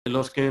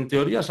Los que en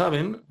teoría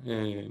saben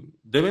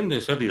deben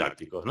de ser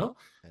didácticos, ¿no?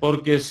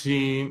 Porque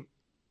si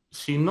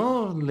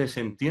no les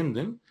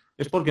entienden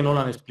es porque no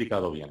lo han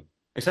explicado bien.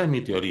 Esa es mi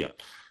teoría.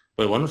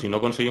 Pues bueno, si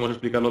no conseguimos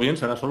explicarlo bien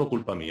será solo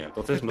culpa mía.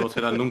 Entonces no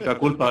será nunca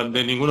culpa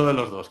de ninguno de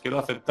los dos. Quiero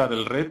aceptar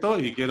el reto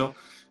y quiero...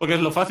 Porque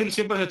lo fácil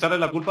siempre es echarle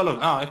la culpa a los...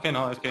 No, es que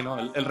no.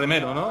 El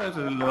remero, ¿no? Es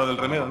lo del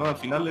remero, ¿no? Al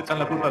final le echan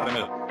la culpa al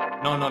remero.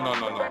 No.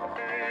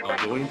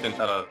 Yo voy a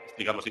intentar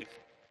explicarlo así.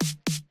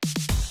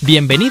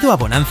 Bienvenido a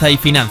Bonanza y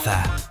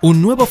Finanza,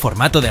 un nuevo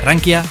formato de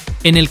Rankia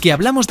en el que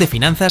hablamos de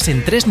finanzas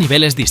en 3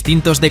 niveles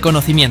distintos de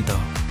conocimiento.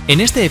 En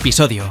este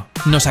episodio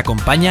nos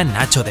acompaña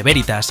Nacho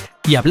TheVeritas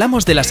y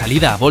hablamos de la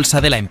salida a bolsa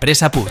de la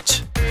empresa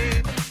PUIG.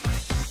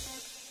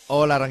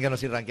 Hola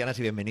rankianos y rankianas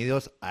y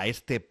bienvenidos a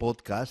este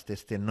podcast,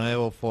 este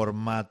nuevo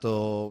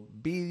formato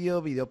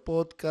video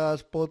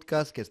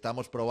podcast que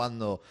estamos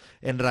probando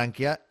en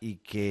Rankia y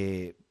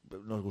que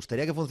nos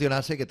gustaría que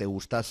funcionase, que te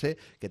gustase,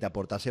 que te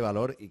aportase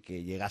valor y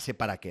que llegase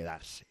para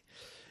quedarse.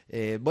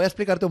 Voy a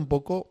explicarte un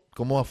poco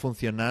cómo va a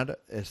funcionar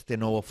este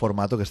nuevo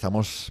formato que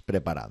estamos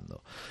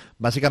preparando.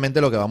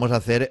 Básicamente lo que vamos a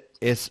hacer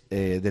es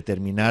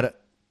determinar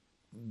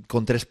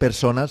con 3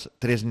 personas,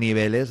 3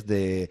 niveles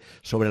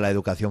sobre la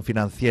educación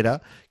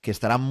financiera que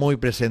estarán muy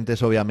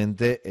presentes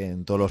obviamente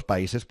en todos los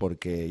países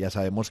porque ya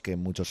sabemos que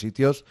en muchos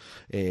sitios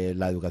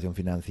la educación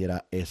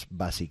financiera es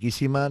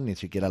basiquísima, ni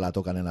siquiera la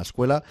tocan en la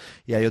escuela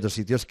y hay otros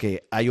sitios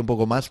que hay un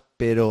poco más,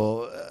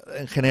 pero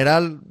en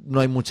general no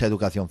hay mucha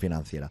educación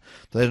financiera.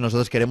 Entonces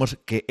nosotros queremos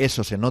que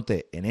eso se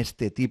note en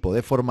este tipo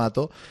de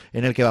formato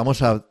en el que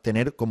vamos a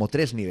tener como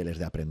 3 niveles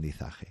de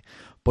aprendizaje.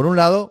 Por un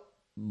lado,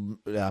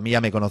 a mí ya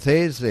me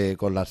conocéis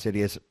con las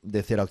series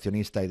de Cero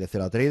Accionista y de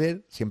Cero a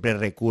Trader. Siempre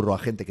recurro a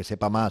gente que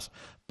sepa más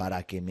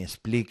para que me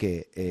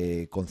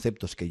explique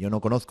conceptos que yo no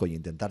conozco y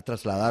intentar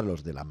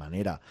trasladarlos de la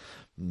manera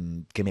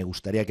que me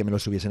gustaría que me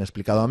los hubiesen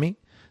explicado a mí,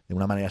 de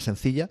una manera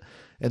sencilla.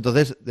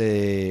 Entonces,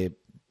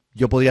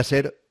 yo podría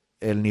ser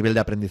el nivel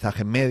de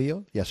aprendizaje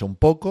medio, ya sé un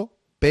poco,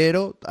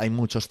 pero hay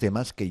muchos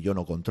temas que yo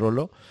no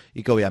controlo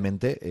y que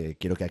obviamente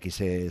quiero que aquí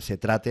se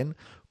traten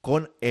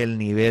con el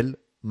nivel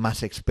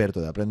más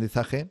experto de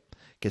aprendizaje,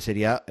 que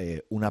sería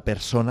una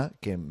persona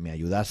que me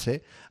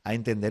ayudase a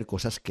entender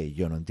cosas que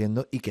yo no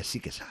entiendo y que sí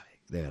que sabe,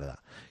 de verdad,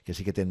 que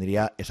sí que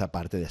tendría esa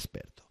parte de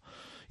experto.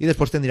 Y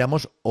después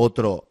tendríamos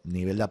otro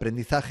nivel de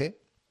aprendizaje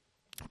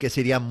que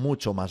sería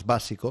mucho más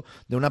básico,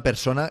 de una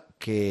persona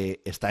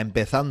que está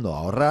empezando a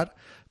ahorrar,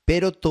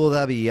 pero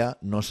todavía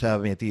no se ha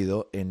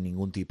metido en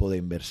ningún tipo de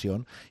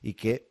inversión y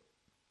que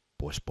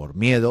pues por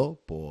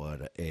miedo,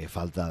 por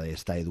falta de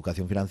esta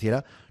educación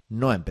financiera,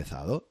 no ha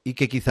empezado y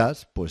que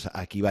quizás pues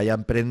aquí vaya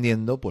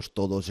aprendiendo pues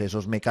todos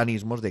esos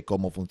mecanismos de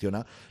cómo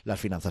funcionan las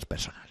finanzas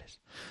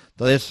personales.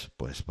 Entonces,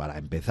 pues para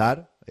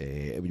empezar,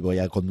 voy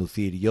a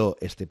conducir yo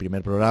este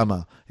primer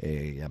programa,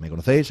 ya me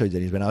conocéis, soy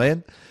Denis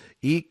Benavent,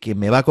 y quien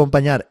me va a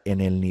acompañar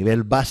en el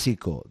nivel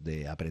básico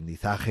de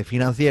aprendizaje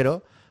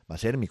financiero va a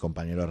ser mi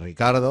compañero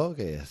Ricardo,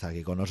 que está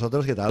aquí con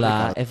nosotros. ¿Qué tal,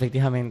 Ricardo?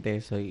 Efectivamente,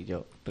 soy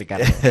yo,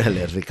 Ricardo. Él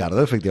es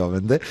Ricardo,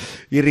 efectivamente.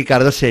 Y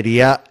Ricardo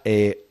sería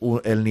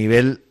el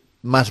nivel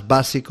más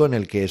básico en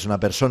el que es una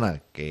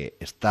persona que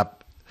está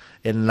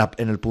en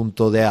el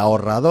punto de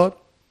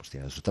ahorrador, pues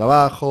tiene su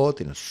trabajo,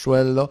 tiene su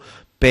sueldo,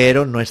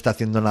 pero no está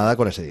haciendo nada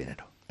con ese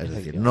dinero. Es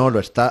decir, no lo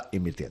está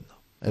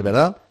invirtiendo. ¿Es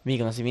verdad? Mi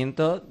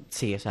conocimiento,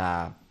 sí, o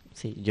sea,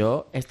 sí,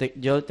 yo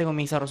tengo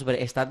mis ahorros súper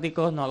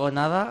estáticos, no hago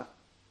nada.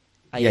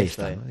 Ahí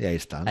están, y ahí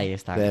están. Ahí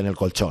están. En el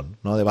colchón,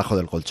 ¿no? Debajo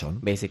del colchón.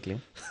 Basically.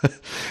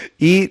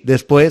 Y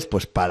después,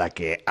 pues para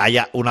que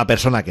haya una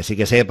persona que sí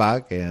que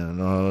sepa, que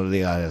no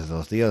diga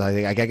estos tíos,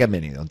 ¿aquí a qué han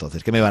venido?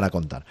 Entonces, ¿qué me van a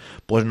contar?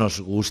 Pues nos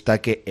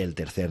gusta que el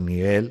tercer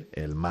nivel,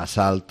 el más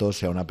alto,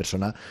 sea una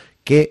persona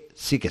que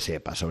sí que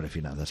sepa sobre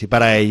finanzas. Y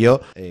para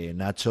ello,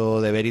 Nacho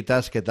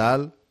TheVeritas, ¿qué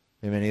tal?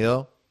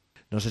 Bienvenido.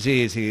 No sé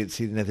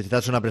si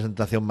necesitas una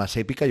presentación más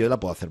épica, yo la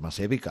puedo hacer más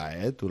épica,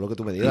 ¿eh? Tú lo que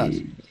tú me digas.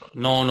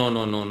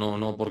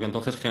 No, porque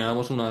entonces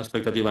generamos una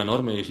expectativa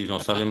enorme y si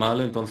nos sale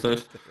mal,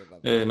 entonces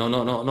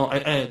no.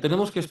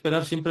 Tenemos que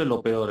esperar siempre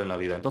lo peor en la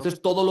vida.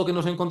 Entonces todo lo que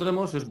nos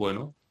encontremos es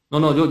bueno.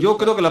 Yo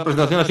creo que la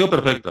presentación ha sido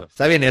perfecta.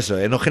 Está bien eso,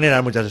 ¿eh? No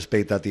generar muchas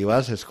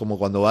expectativas. Es como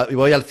cuando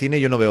voy al cine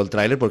y yo no veo el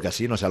tráiler porque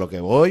así no sé a lo que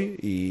voy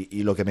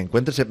y lo que me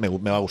encuentre me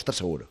va a gustar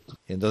seguro.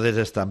 Y entonces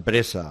esta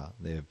empresa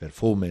de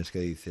perfumes que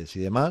dices y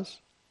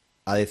demás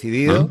ha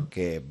decidido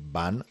que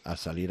van a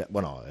salir,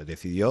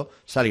 decidió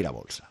salir a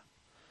bolsa.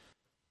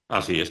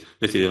 Así es.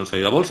 Decidieron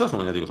salir a bolsa.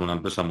 Ya digo, es una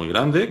empresa muy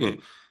grande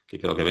que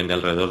creo que vende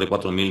alrededor de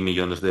 4.000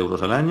 millones de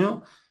euros al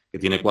año, que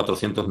tiene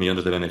 400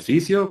 millones de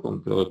beneficio,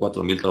 con creo que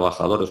 4.000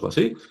 trabajadores o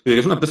así. Y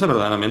es una empresa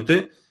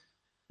verdaderamente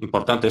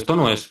importante. Esto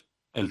no es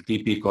el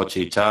típico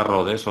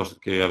chicharro de esos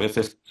que a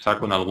veces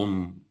saco en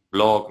algún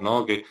blog,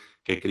 ¿no? Que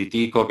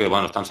critico, que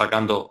bueno, están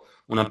sacando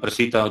una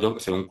empresita, yo que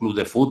sé, un club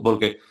de fútbol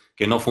que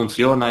no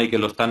funciona y que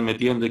lo están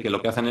metiendo y que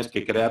lo que hacen es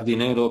que crear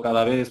dinero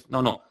cada vez.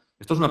 No.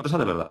 Esto es una empresa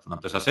de verdad, es una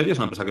empresa seria, es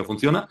una empresa que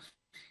funciona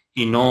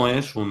y no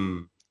es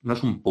un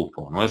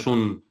pupo, no es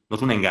un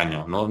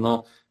engaño,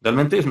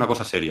 realmente es una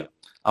cosa seria.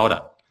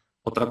 Ahora,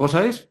 otra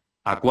cosa es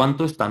a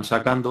cuánto están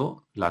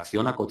sacando la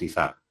acción a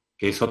cotizar,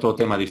 que es otro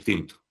tema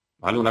distinto,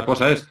 ¿vale? Una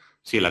cosa es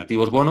si el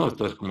activo es bono,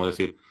 esto es como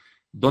decir,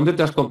 ¿dónde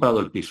te has comprado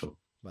el piso?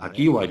 Vale.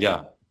 ¿Aquí o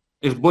allá?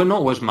 ¿Es bueno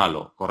o es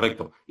malo?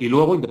 Correcto. Y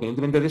luego,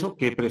 independientemente de eso,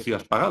 ¿qué precio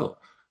has pagado?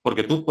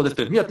 Porque tú puedes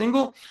decir, mira,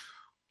 tengo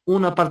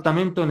un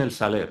apartamento en el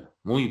Saler,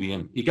 muy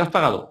bien. ¿Y qué has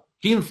pagado?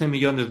 15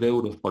 millones de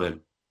euros por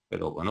él.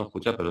 Pero bueno,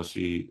 escucha, pero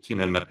si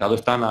en el mercado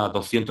están a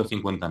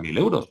 250.000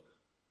 euros,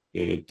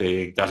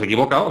 te has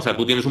equivocado. O sea,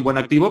 tú tienes un buen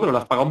activo, pero lo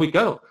has pagado muy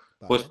caro.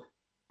 Vale. Pues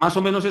más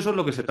o menos eso es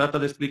lo que se trata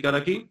de explicar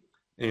aquí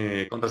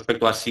con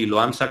respecto a si lo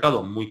han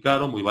sacado muy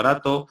caro, muy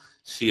barato,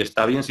 si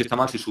está bien, si está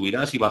mal, si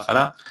subirá, si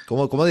bajará.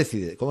 ¿Cómo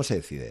se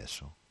decide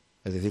eso?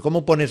 Es decir,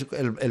 ¿cómo pones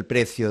el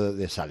precio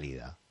de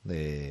salida?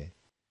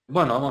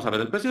 Bueno, vamos a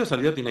ver, el precio de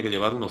salida tiene que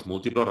llevar unos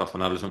múltiplos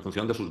razonables en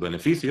función de sus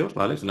beneficios,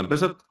 ¿vale? Si la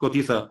empresa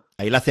cotiza...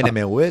 Ahí la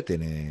CNMV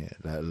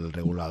el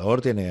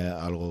regulador tiene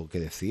algo que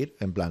decir,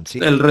 en plan, sí.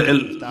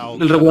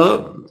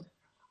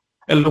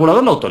 El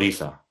regulador lo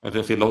autoriza, es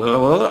decir, el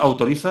regulador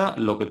autoriza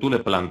lo que tú le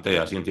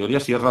planteas y en teoría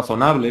si es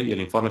razonable y el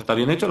informe está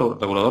bien hecho, el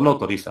regulador lo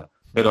autoriza.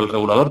 Pero el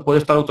regulador puede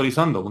estar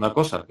autorizando una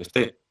cosa que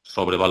esté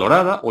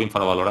sobrevalorada o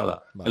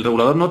infravalorada. Vale. El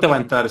regulador no te va a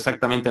entrar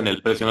exactamente en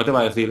el precio, no te va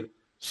a decir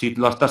si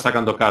lo estás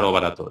sacando caro o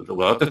barato. El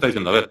regulador te está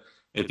diciendo, a ver,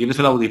 tienes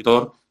el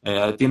auditor,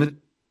 tienes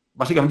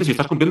básicamente si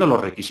estás cumpliendo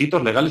los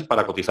requisitos legales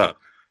para cotizar.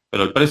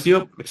 Pero el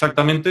precio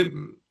exactamente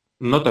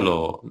no te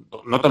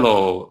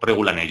lo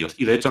regulan ellos.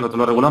 Y de hecho no te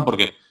lo regulan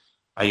porque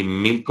hay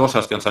 1000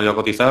 cosas que han salido a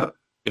cotizar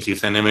que si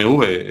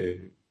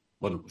CNMV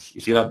pues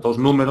hiciera 2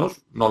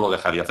 números, no lo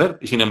dejaría hacer.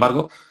 Y sin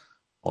embargo,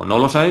 o no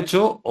los ha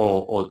hecho,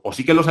 o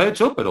sí que los ha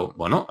hecho, pero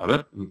bueno, a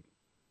ver,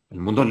 el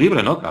mundo es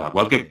libre, ¿no? Cada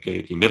cual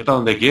que invierta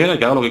donde quiera y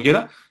que haga lo que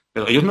quiera,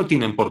 pero ellos no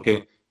tienen por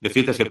qué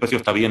decirte si el precio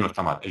está bien o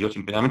está mal. Ellos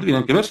simplemente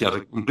tienen que ver si has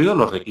cumplido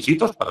los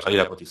requisitos para salir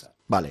a cotizar.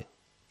 Vale.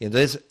 Y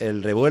entonces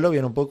el revuelo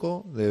viene un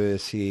poco de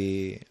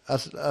si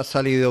has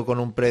salido con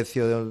un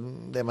precio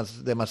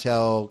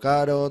demasiado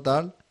caro,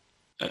 tal.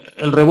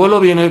 El revuelo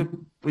viene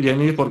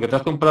porque te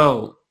has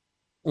comprado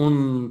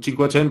un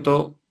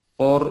 580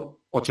 por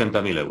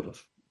 80.000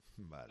 euros.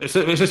 Vale.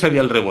 Ese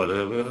sería el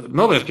revuelo.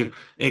 No ves que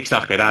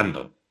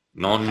exagerando.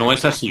 No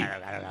es así.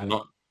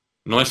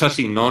 No es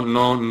así.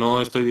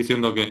 No estoy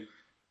diciendo que.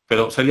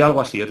 Pero sería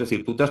algo así. Es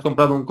decir, tú te has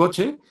comprado un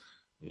coche,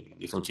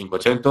 dice un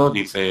 580,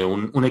 dice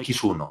un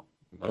X1.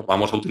 Bueno,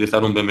 vamos a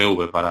utilizar un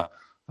BMW para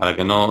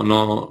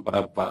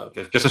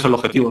que que ese es el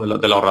objetivo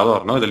del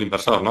ahorrador, ¿no? Del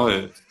inversor, ¿no?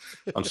 De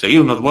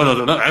conseguir unos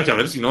buenos. ¿No? A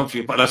ver, si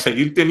para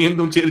seguir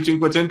teniendo el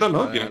 580,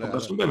 ¿no? Tiene que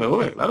comprarse un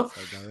BMW, claro.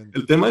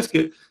 El tema es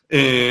que,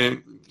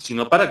 si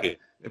no, ¿para qué?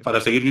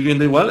 Para seguir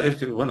viviendo igual, es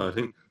que, bueno, en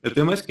fin, el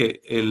tema es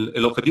que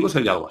el objetivo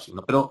sería algo así,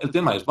 ¿no? Pero el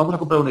tema es, vamos a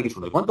comprar un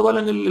X1. ¿Y cuánto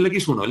vale el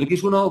X1? El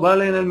X1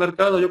 vale en el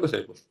mercado, yo qué sé,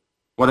 pues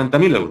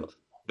 40.000 euros.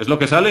 Es lo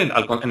que sale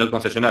en el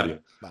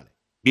concesionario. Vale.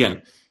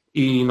 Bien.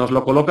 Y nos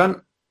lo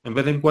colocan, en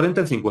vez de en 40,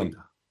 en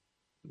 50.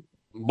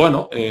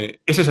 Bueno,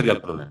 ese sería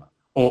el problema.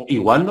 O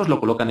igual nos lo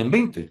colocan en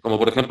 20, como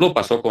por ejemplo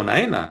pasó con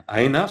AENA.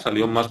 AENA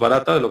salió más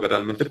barata de lo que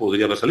realmente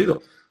podría haber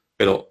salido.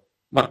 Pero,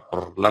 bueno,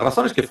 por las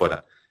razones que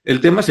fueran. El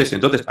tema es ese.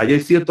 Entonces, ahí hay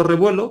cierto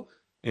revuelo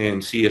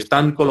en si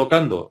están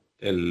colocando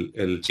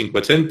el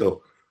 580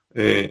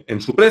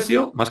 en su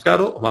precio, más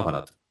caro o más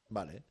barato.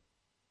 Vale.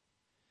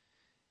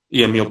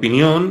 Y en mi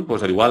opinión,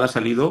 pues al igual ha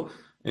salido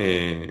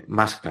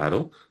más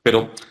caro.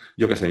 Pero,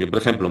 yo qué sé, yo, por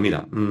ejemplo,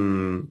 mira,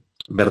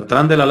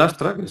 Bertrand de la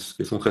Lastra, que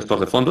es un gestor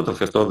de fondos, el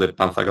gestor de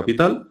Panza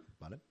Capital,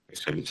 Vale. que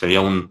sería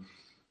un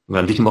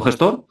grandísimo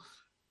gestor,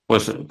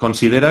 pues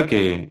considera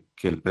que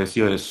el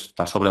precio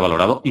está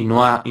sobrevalorado y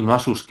no ha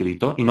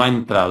suscrito y no ha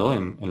entrado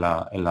en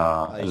la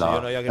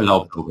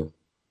OPV.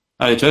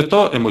 Ha dicho,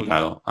 esto es muy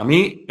caro. A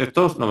mí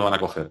estos no me van a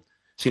coger.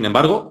 Sin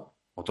embargo,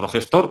 otro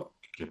gestor,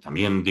 que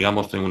también,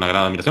 digamos, tengo una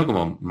gran admiración,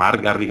 como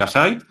Marc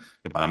Garrigasait,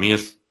 que para mí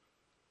es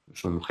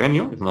un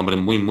genio, es un hombre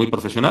muy, muy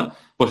profesional,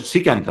 pues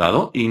sí que ha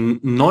entrado y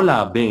no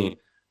la ve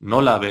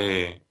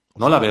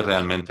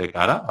realmente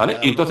cara, ¿vale?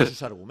 Y entonces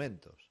sus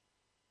argumentos.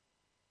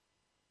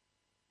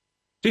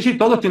 Sí,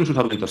 todos tienen sus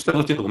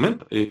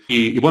argumentos,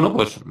 Y bueno,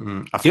 pues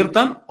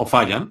aciertan o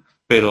fallan,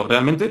 pero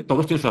realmente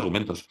todos tienen sus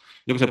argumentos.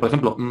 Yo que sé, por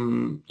ejemplo,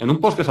 en un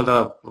post que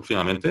saldrá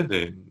próximamente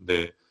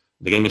de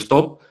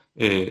GameStop,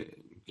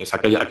 que es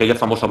aquella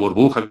famosa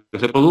burbuja que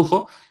se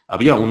produjo,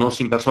 había unos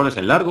inversores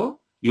en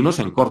largo y unos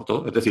en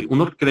corto. Es decir,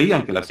 unos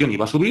creían que la acción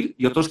iba a subir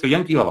y otros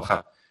creían que iba a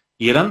bajar.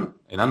 Y eran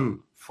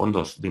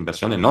fondos de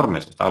inversión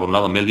enormes. Estaba por un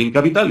lado Melvin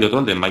Capital y otro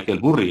el de Michael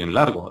Burry en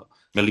largo.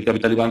 Melvin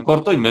Capital iba en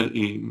corto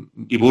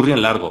y Burry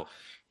en largo.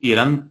 Y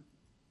eran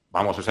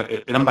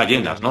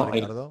ballenas, ¿no?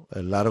 Ricardo,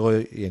 en largo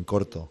y en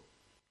corto.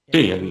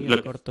 Sí,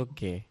 ¿En corto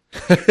qué?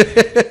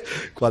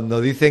 Cuando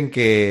dicen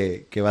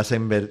que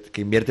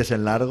que inviertes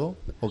en largo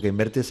o que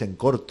inviertes en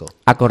corto.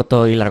 ¿A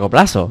corto y largo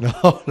plazo?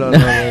 No.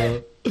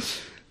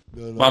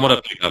 Vamos a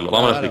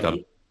explicarlo.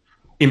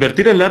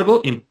 Invertir en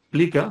largo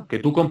implica que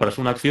tú compras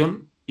una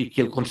acción y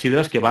que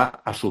consideras que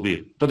va a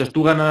subir. Entonces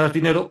tú ganarás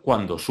dinero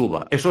cuando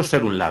suba. Eso es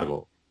ser un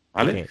largo.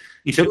 ¿Vale? Okay.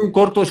 Y ser un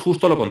corto es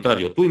justo lo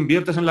contrario. Tú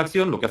inviertes en la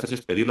acción, lo que haces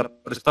es pedirla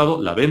prestado,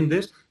 la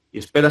vendes y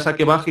esperas a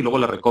que baje y luego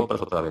la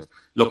recompras otra vez.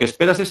 Lo que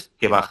esperas es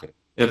que baje.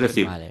 Es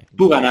decir, Vale.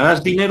 tú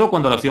ganarás dinero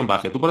cuando la acción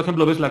baje. Tú, por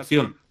ejemplo, ves la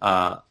acción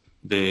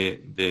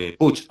de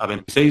Puig a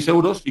 26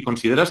 euros y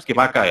consideras que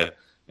va a caer.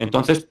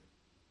 Entonces,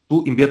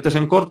 tú inviertes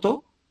en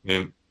corto,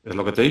 es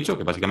lo que te he dicho,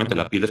 que básicamente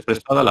la pides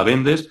prestada, la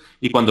vendes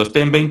y cuando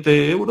esté en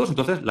 20 euros,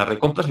 entonces la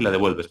recompras y la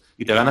devuelves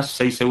y te ganas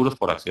 6 euros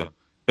por acción.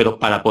 Pero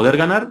para poder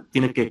ganar,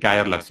 tiene que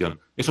caer la acción.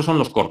 Esos son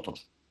los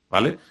cortos,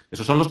 ¿vale?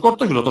 Esos son los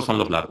cortos y los otros son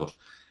los largos.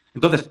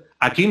 Entonces,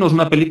 aquí no es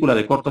una película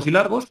de cortos y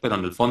largos, pero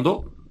en el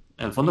fondo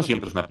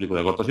siempre es una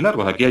película de cortos y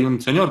largos. Aquí hay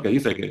un señor que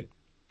dice que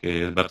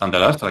es Bertrand de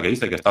la Astra, que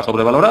dice que está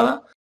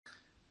sobrevalorada,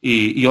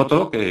 y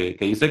otro que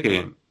dice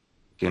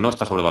que no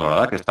está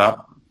sobrevalorada, que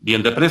está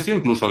bien de precio,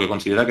 incluso que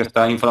considera que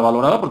está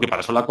infravalorada porque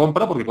para eso la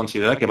compra, porque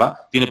considera que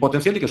tiene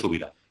potencial y que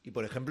subirá. Y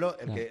por ejemplo,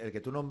 el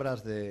que tú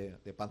nombras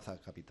de Panza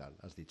Capital,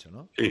 has dicho,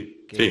 ¿no?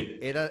 Sí, que sí.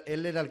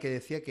 Él era el que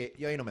decía que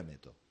yo ahí no me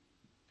meto.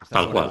 Está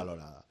Tal cual.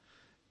 sobrevalorada.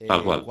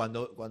 Tal cual.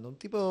 Cuando un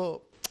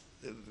tipo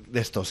de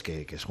estos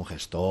que es un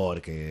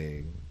gestor,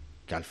 que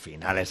al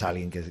final es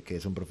alguien que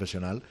es un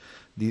profesional,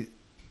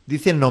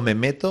 dice no me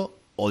meto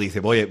o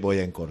dice voy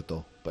en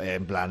corto.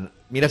 En plan,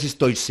 mira si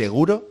estoy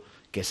seguro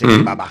que sé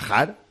que va a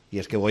bajar y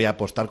es que voy a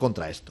apostar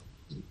contra esto.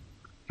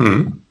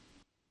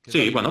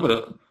 Sí, bueno,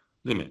 pero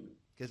dime.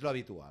 ¿Qué es lo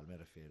habitual, me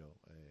refiero?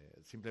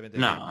 Simplemente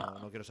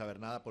no quiero saber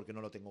nada porque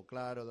no lo tengo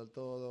claro del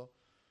todo.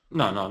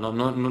 No,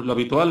 lo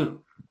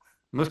habitual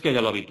no es que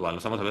haya lo habitual.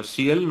 Vamos a ver,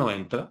 si él no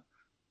entra,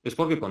 es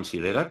porque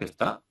considera que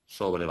está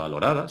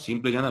sobrevalorada,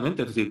 simple y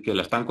llanamente. Es decir, que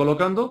la están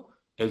colocando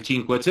el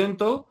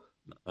 580,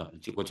 el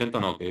 580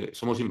 no, que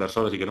somos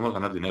inversores y queremos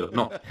ganar dinero.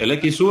 No, el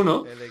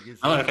X1.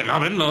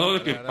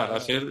 Es que para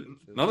ser.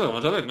 No, pero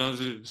vamos a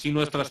ver, si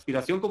nuestra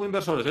aspiración como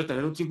inversores es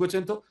tener un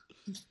 580,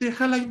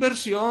 deja la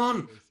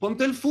inversión,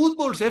 ponte el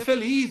fútbol, sé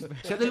feliz,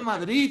 sé del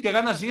Madrid, que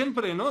gana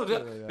siempre, ¿no? O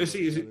sea,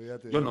 sí.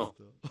 Yo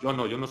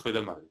no soy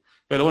del Madrid.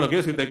 Pero bueno,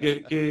 quiero decirte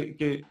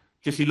que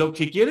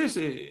si quieres,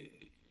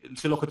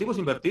 si el objetivo es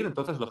invertir,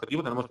 entonces el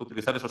objetivo tenemos que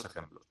utilizar esos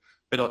ejemplos.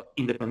 Pero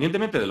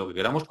independientemente de lo que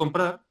queramos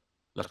comprar,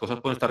 las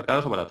cosas pueden estar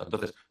caras o baratas.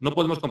 Entonces, no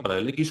podemos comprar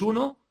el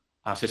X1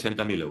 a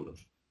 60.000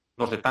 euros.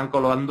 Nos están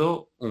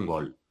colando un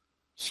gol.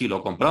 Si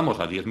lo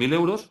compramos a 10.000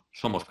 euros,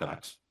 somos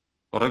cracks.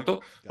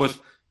 ¿Correcto?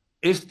 Pues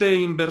este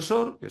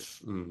inversor, que es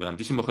un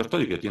grandísimo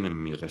gestor y que tiene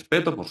mi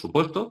respeto, por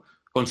supuesto,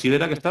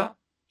 considera que está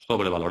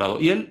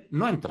sobrevalorado. Y él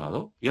no ha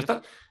entrado. Y ya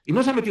está. Y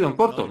no se ha metido en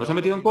corto. No se ha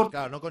metido en corto.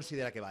 Claro, no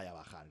considera que vaya a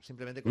bajar.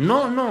 Simplemente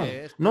considera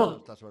que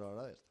está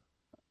sobrevalorado esto.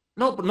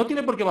 No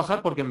tiene por qué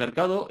bajar porque el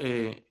mercado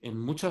en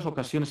muchas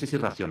ocasiones es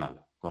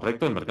irracional,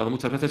 ¿correcto? El mercado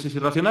muchas veces es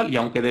irracional y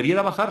aunque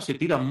debiera bajar, se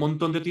tira un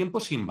montón de tiempo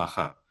sin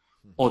bajar.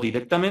 O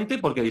directamente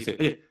porque dice,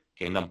 oye,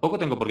 que tampoco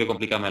tengo por qué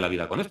complicarme la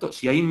vida con esto.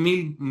 Si hay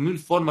mil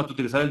formas de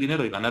utilizar el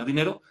dinero y ganar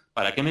dinero,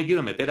 ¿para qué me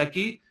quiero meter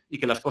aquí y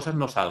que las cosas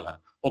no salgan?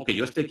 O que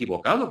yo esté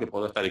equivocado, que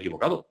puedo estar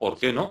equivocado. ¿Por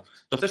qué no?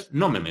 Entonces,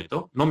 no me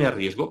meto, no me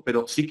arriesgo,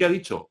 pero sí que ha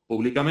dicho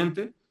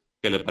públicamente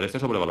que le parece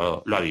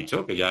sobrevalorado. Lo ha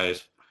dicho, que ya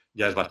es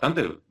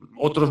bastante.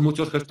 Otros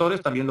muchos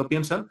gestores también lo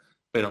piensan,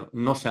 pero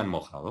no se han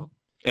mojado.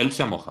 Él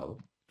se ha mojado.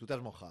 Tú te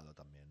has mojado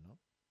también, ¿no?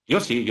 Yo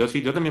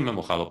también me he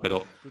mojado,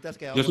 pero... ¿Tú te has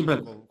quedado yo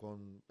siempre...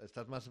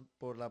 ¿Estás más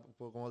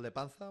como el de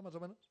Panza, más o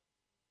menos?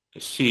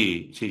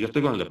 Sí, yo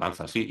estoy con el de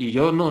Panza, sí. Y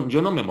yo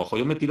no me mojo,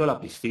 yo me tiro a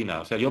la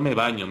piscina. O sea, yo me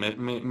baño,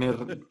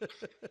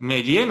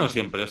 me lleno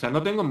siempre. O sea,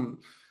 no tengo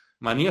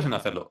manías en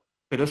hacerlo.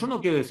 Pero eso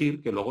no quiere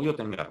decir que luego yo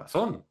tenga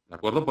razón, ¿de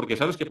acuerdo? Porque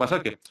 ¿sabes qué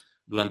pasa? Que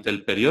durante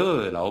el periodo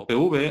de la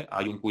OPV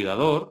hay un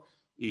cuidador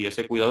y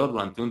ese cuidador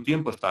durante un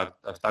tiempo está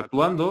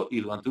actuando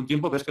y durante un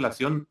tiempo ves que la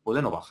acción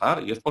puede no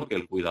bajar y es porque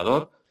el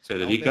cuidador se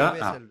dedica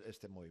a... Es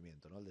este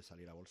movimiento, ¿no? El de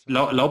salir a bolsa.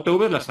 La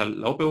OPV,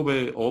 la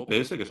OPV o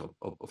OPS, que es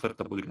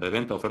oferta pública de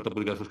venta, oferta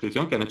pública de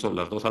suscripción, que han hecho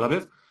las dos a la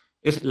vez,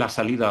 es la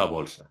salida a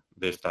bolsa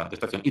de esta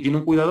acción. Y tiene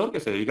un cuidador que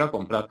se dedica a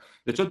comprar.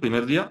 De hecho, el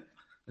primer día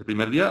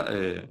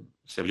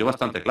se vio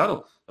bastante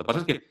claro. Lo que pasa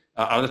es que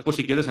ahora después,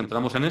 si quieres,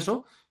 entramos en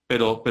eso,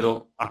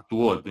 pero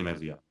actuó el primer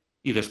día.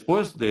 Y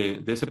después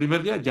de ese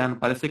primer día ya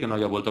parece que no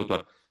haya vuelto a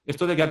actuar.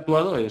 Esto de que ha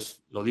actuado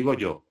lo digo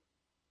yo,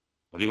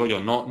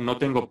 no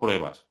tengo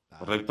pruebas,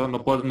 ¿correcto?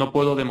 No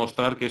puedo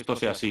demostrar que esto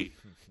sea así.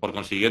 Por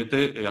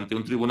consiguiente, ante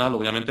un tribunal,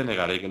 obviamente,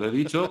 negaré que lo he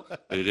dicho,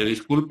 le diré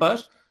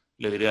disculpas,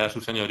 le diré a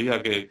su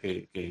señoría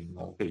que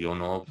yo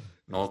no...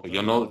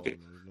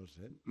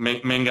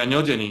 Me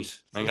engañó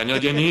Genís.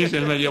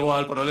 Él me llevó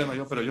al problema,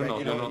 pero yo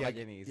no.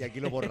 Y aquí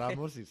lo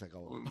borramos y se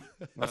acabó.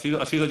 Ha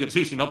sido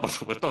sí, no, por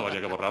supuesto, habría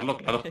que borrarlo,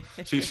 claro.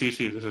 Sí.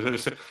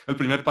 El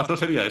primer paso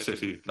sería ese,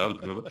 sí, claro.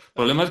 El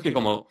problema es que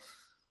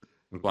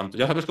en cuanto,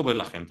 ya sabes cómo es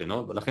la gente,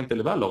 ¿no? La gente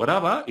le va, lo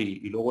graba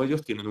y luego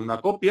ellos tienen una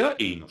copia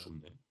y nos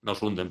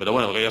hunden. Pero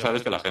bueno, que ya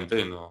sabes que la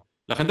gente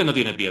no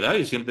tiene piedad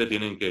y siempre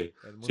tienen que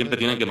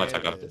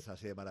machacarte. Es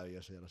así de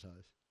maravilloso, ya lo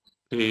sabes.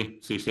 Sí,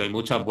 hay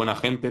mucha buena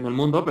gente en el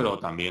mundo, pero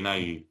también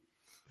hay,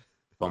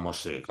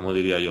 ¿cómo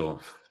diría yo?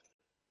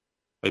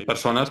 Hay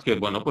personas que,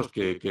 bueno, pues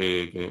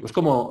que es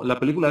como la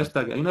película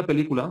esta, que hay una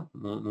película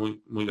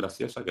muy, muy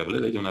graciosa que hablé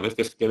de ella una vez,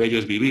 que es Qué bello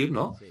es vivir,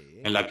 ¿no? Sí.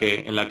 En la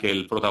que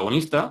el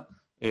protagonista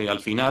al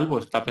final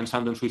pues está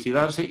pensando en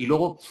suicidarse y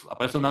luego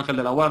aparece un ángel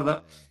de la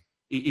guarda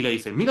y le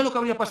dice, mira lo que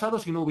habría pasado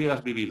si no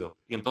hubieras vivido.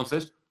 Y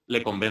entonces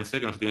le convence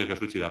que no se tiene que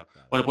suicidar.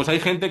 Bueno, pues hay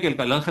gente que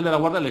el ángel de la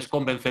guarda les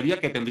convencería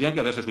que tendrían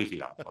que haberse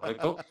suicidado,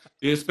 ¿correcto?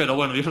 Pero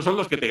bueno, y esos son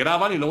los que te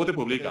graban y luego te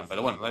publican.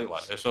 Pero bueno, da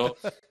igual.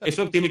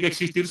 Eso tiene que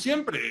existir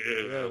siempre.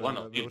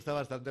 Bueno, me gusta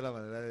bastante la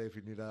manera de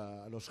definir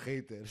a los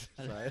haters,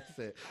 ¿sabes?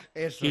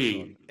 Esos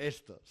sí, son,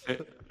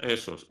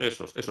 estos.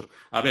 Esos.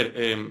 A ver,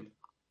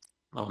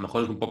 a lo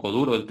mejor es un poco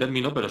duro el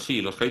término, pero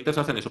sí, los haters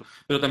hacen eso.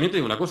 Pero también te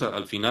digo una cosa,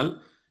 al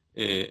final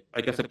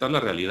hay que aceptar la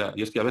realidad.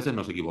 Y es que a veces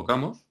nos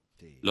equivocamos,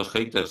 Sí. los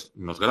haters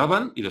nos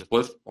graban y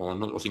después,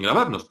 o sin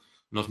grabarnos,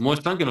 nos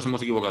muestran que nos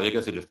hemos equivocado. Y hay que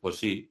decirles, pues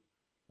sí,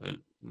 eh,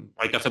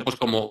 hay que hacer pues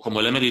como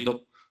el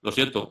emérito, lo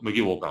siento, me he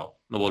equivocado,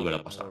 no volverá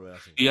a pasar. No volverá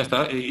así. Y ya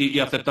está, y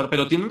aceptar,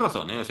 pero tienen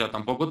razón, ¿eh? O sea,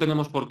 tampoco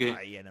tenemos por qué...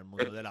 Ahí en el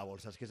mundo de la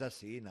bolsa es que es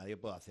así, nadie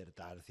puede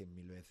acertar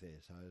 100.000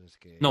 veces, ¿sabes? Es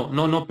que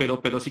No,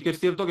 pero sí que es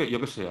cierto que, yo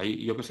qué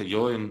sé,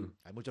 yo en...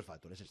 hay muchos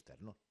factores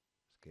externos.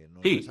 Es que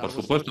no Sí, es por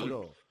algo supuesto.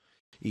 seguro.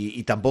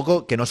 Y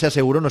tampoco que no sea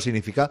seguro no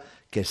significa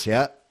que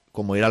sea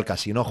como ir al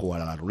casino a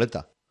jugar a la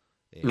ruleta.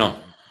 No,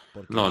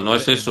 Porque no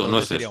es eso, no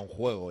entonces es sería eso. un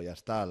juego, ya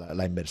está,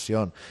 la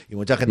inversión. Y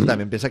mucha gente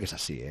también piensa que es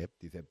así, ¿eh?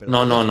 Dice, pero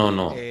No, no, entonces,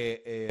 no, no.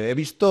 he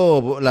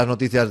visto las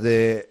noticias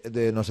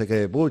de no sé qué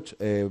de Puig.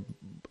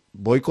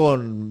 Voy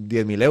con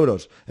 10.000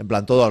 euros, en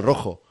plan todo al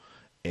rojo.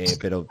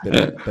 Pero,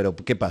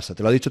 ¿qué pasa?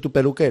 ¿Te lo ha dicho tu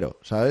peluquero?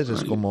 ¿Sabes?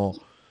 Es como,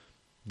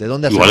 ¿de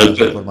dónde has Igual sacado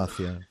esa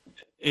información?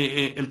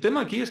 el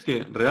tema aquí es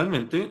que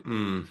realmente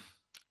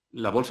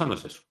la bolsa no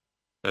es eso.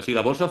 O sea, si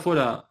la bolsa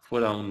fuera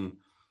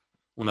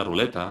una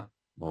ruleta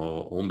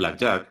o un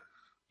blackjack,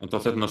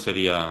 entonces no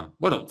sería,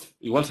 bueno,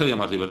 igual sería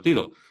más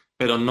divertido,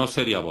 pero no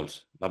sería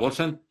bolsa. La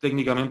bolsa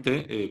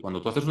técnicamente,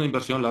 cuando tú haces una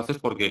inversión, la haces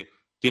porque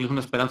tienes una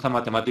esperanza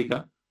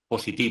matemática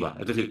positiva.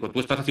 Es decir, tú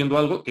estás haciendo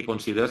algo que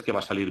consideras que va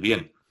a salir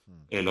bien.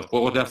 Los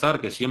juegos de azar,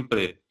 que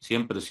siempre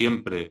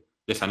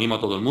desanimo a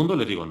todo el mundo,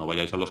 les digo, no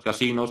vayáis a los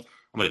casinos.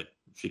 Hombre,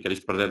 si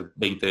queréis perder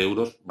 20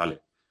 euros,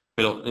 vale.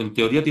 Pero en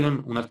teoría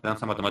tienen una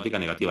esperanza matemática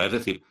negativa. Es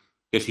decir,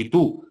 que si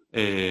tú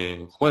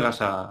juegas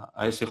a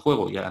ese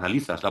juego y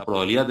analizas la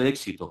probabilidad de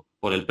éxito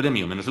por el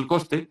premio menos el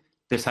coste,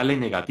 te sale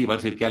negativa.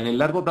 Es decir, que en el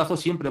largo plazo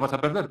siempre vas a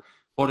perder.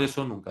 Por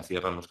eso nunca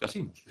cierran los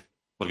casinos.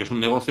 Porque es un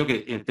negocio que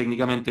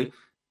técnicamente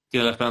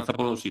tiene la esperanza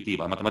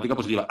positiva, matemática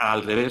positiva,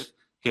 al revés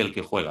que el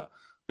que juega.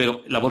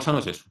 Pero la bolsa no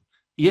es eso.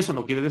 Y eso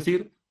no quiere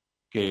decir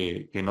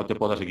que no te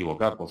puedas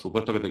equivocar. Por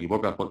supuesto que te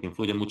equivocas porque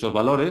influyen muchos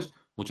valores,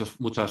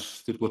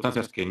 muchas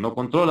circunstancias que no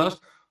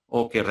controlas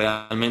o que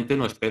realmente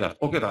no esperas,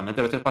 o que realmente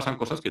a veces pasan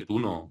cosas que tú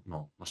no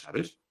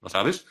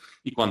sabes,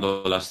 y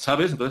cuando las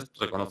sabes, entonces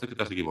reconoces que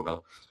te has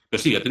equivocado.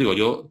 Pero sí, ya te digo,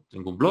 yo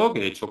tengo un blog,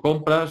 he hecho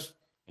compras,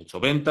 he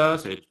hecho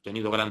ventas, he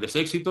tenido grandes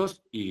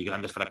éxitos y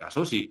grandes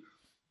fracasos, y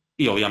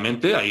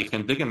obviamente hay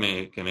gente que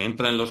me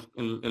entra en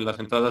las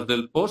entradas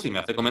del post y me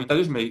hace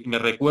comentarios y me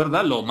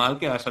recuerda lo mal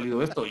que ha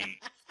salido esto,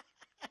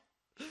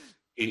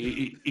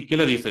 ¿y qué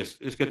le dices?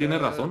 Es que tiene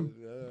razón.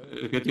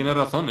 Es que tiene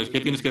razón. Es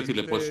que tienes que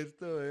decirle, pues...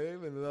 Esto,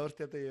 menuda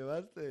hostia te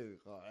llevaste.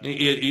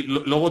 Joder.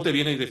 Luego te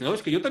viene y dice, no,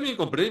 es que yo también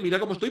compré, mira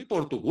cómo estoy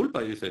por tu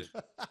culpa. Y dices,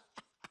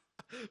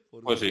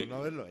 pues Por sí. no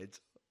haberlo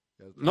hecho.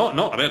 Ya está. No,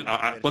 a ver,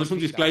 Diversifica.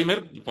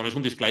 pones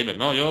un disclaimer.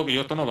 No, yo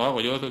esto no lo hago.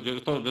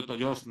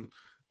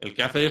 El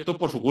que hace esto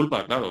por su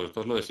culpa, claro,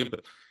 esto es lo de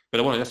siempre.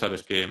 Pero bueno, ya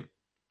sabes que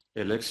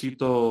el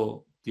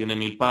éxito tiene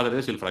 1000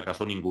 padres y el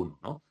fracaso ninguno,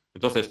 ¿no?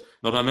 Entonces,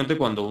 normalmente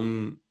cuando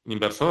un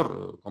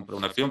inversor compra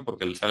una acción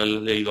porque le sale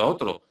leído a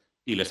otro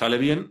y le sale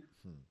bien,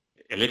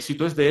 el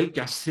éxito es de él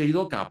que ha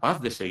sido capaz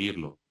de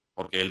seguirlo.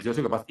 Porque él ha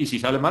sido capaz. Y si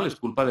sale mal, es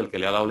culpa del que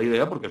le ha dado la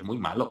idea porque es muy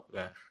malo.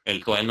 A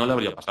él no le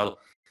habría pasado.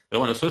 Pero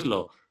bueno, eso es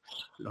lo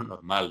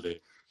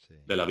normal Sí.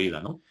 de la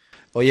vida, ¿no?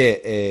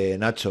 Oye,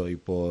 Nacho, y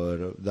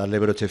por darle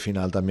broche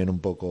final también un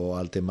poco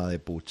al tema de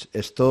Puig,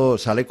 ¿esto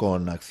sale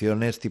con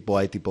acciones tipo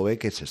A y tipo B?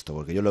 ¿Qué es esto?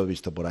 Porque yo lo he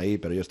visto por ahí,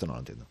 pero yo esto no lo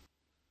entiendo.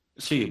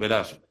 Sí,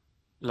 verás.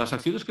 Las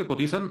acciones que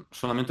cotizan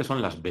solamente son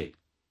las B,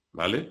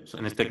 ¿vale?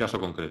 En este caso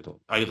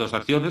concreto. Hay otras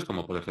acciones,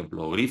 como por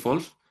ejemplo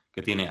Grifols,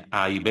 que tiene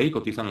A y B y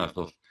cotizan las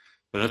dos.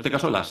 Pero en este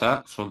caso las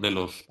A son de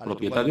los Vale, tú cuando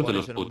propietarios de pones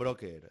los en un PUIG.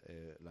 broker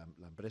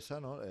la empresa,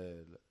 ¿no?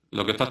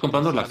 Lo que estás Te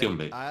comprando es la sale acción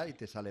B. A y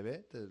te sale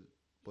B,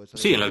 puede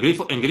salir Sí,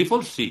 B. en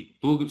Grifols sí.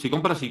 Tú si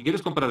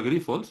quieres comprar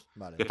Grifols, que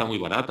Vale. está muy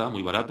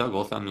barata,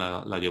 Gotham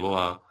la llevó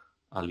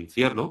al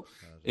infierno,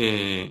 Claro, sí,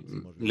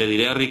 hemos le visto.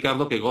 diré a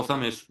Ricardo que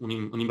Gotham es un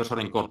inversor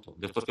en corto,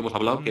 de estos que hemos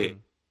hablado que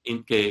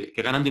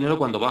ganan dinero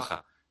cuando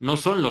baja. No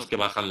son los que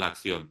bajan la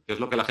acción, que es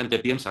lo que la gente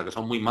piensa, que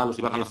son muy malos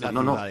y Ni bajan la es la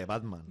acción. No, ciudad no. de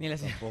Batman. Ni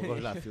les- Tampoco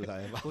es la ciudad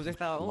de Batman. Justo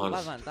estaba, Bueno,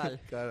 Batman, tal.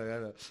 Claro,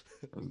 claro.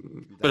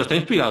 pero está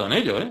inspirado en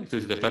ello, ¿eh? Si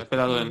está Sí.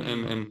 inspirado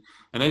en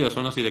ello,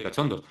 son así de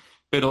cachondos.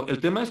 Pero el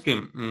tema es que,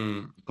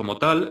 como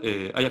tal,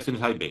 hay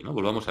acciones A y B, ¿no?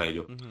 Volvamos a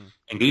ello. Ujú.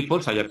 En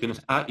Grifols hay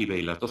acciones A y B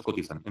y las dos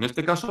cotizan. En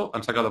este caso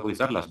han sacado a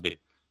cotizar las B.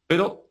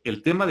 Pero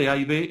el tema de A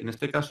y B, en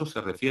este caso, se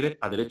refiere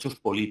a derechos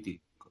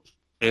políticos.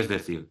 Es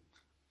decir,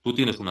 tú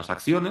tienes unas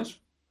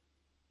acciones,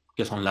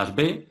 que son las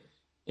B,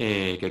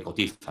 que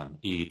cotizan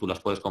y tú las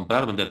puedes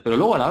comprar, vender. Pero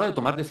luego a la hora de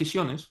tomar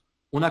decisiones,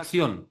 una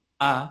acción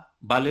A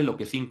vale lo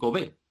que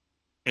 5B.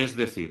 Es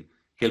decir,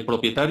 que el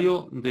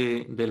propietario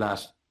de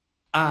las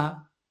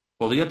A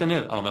podría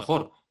tener, a lo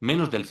mejor,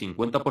 menos del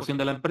 50%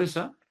 de la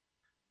empresa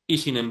y,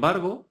 sin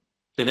embargo,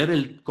 tener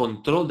el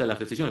control de las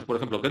decisiones. Por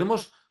ejemplo,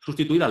 queremos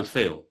sustituir al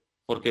CEO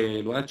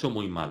porque lo ha hecho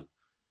muy mal.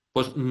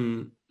 Pues,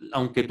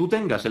 aunque tú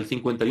tengas el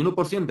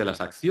 51% de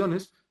las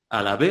acciones,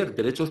 al haber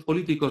derechos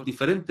políticos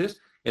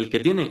diferentes, el que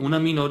tiene una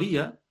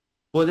minoría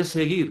puede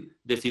seguir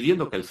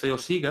decidiendo que el CEO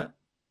siga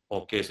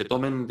o que se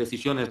tomen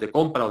decisiones de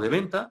compra o de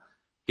venta,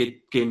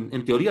 que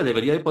en teoría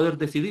debería de poder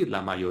decidir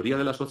la mayoría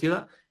de la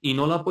sociedad y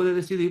no la puede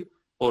decidir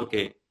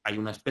porque hay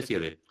una especie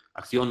de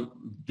acción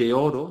de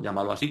oro,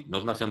 llamarlo así, no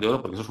es una acción de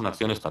oro porque eso es una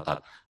acción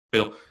estatal,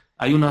 pero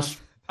hay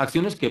unas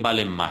acciones que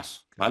valen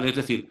más, ¿vale? Es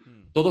decir,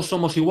 todos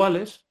somos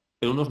iguales,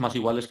 pero unos más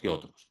iguales que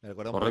otros. Me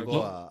recuerda un ¿Correcto?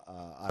 poco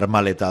a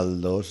Arma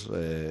Letal 2.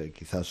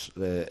 Quizás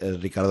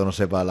Ricardo no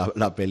sepa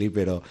la peli,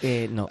 pero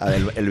No.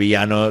 el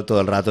villano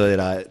todo el rato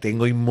era: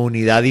 tengo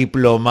inmunidad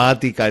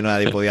diplomática y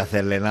nadie podía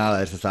hacerle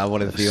nada. Eso estaba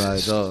por encima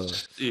de todo.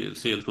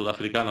 Sí, el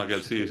sudafricano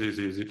aquel, sí.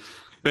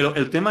 Pero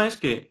el tema es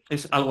que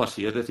es algo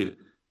así, es decir,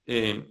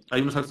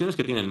 hay unas acciones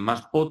que tienen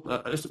más...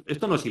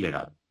 Esto no es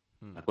ilegal,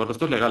 ¿de acuerdo?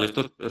 Esto es legal.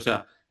 O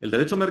sea, el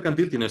derecho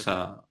mercantil tiene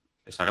esa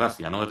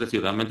gracia, ¿no? Es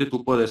decir, realmente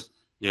tú puedes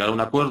llegar a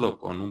un acuerdo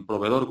con un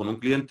proveedor, con un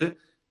cliente,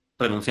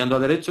 renunciando a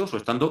derechos o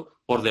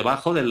estando por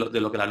debajo de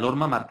lo que la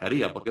norma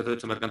marcaría, porque es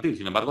derecho mercantil.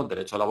 Sin embargo, en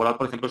derecho laboral,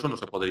 por ejemplo, eso no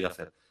se podría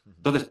hacer.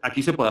 Entonces,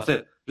 aquí se puede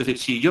hacer. Es decir,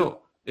 si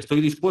yo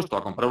estoy dispuesto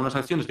a comprar unas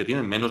acciones que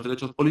tienen menos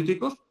derechos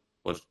políticos,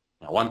 pues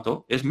me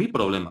aguanto, es mi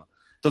problema.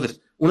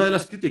 Entonces, una de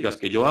las críticas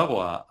que yo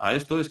hago a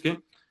esto es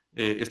que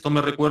esto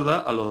me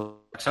recuerda a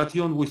lo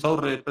taxation without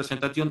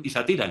representation is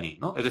a tyranny,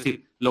 ¿no? Es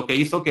decir, lo que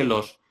hizo que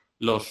los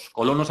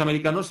colonos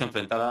americanos se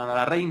enfrentaran a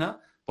la reina.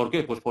 ¿Por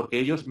qué? Pues porque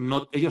ellos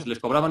les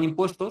cobraban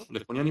impuestos,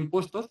 les ponían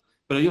impuestos,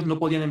 pero ellos no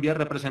podían enviar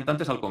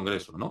representantes al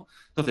Congreso, ¿no?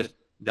 Entonces,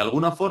 de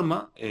alguna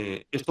forma,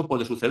 esto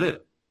puede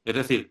suceder. Es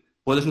decir,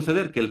 puede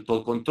suceder que el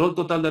control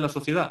total de la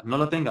sociedad no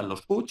lo tengan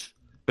los PUIG,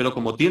 pero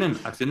como tienen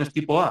acciones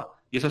tipo A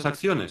y esas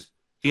acciones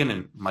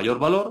tienen mayor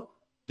valor,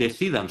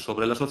 decidan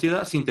sobre la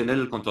sociedad sin tener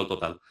el control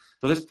total.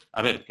 Entonces,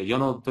 a ver, que yo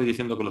no estoy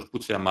diciendo que los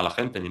PUIG sean mala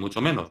gente, ni mucho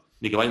menos,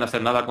 ni que vayan a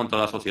hacer nada contra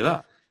la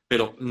sociedad,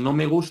 pero no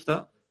me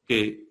gusta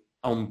que,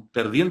 aun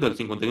perdiendo el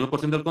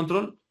 51% del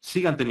control,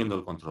 sigan teniendo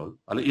el control,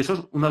 ¿vale? Y eso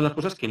es una de las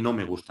cosas que no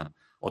me gustan.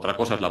 Otra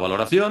cosa es la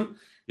valoración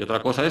y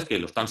otra cosa es que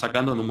lo están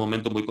sacando en un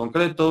momento muy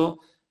concreto,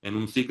 en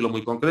un ciclo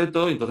muy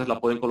concreto, y entonces la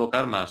pueden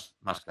colocar más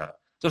cara.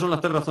 Esas son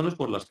las 3 razones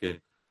por las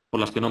que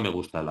no me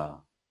gusta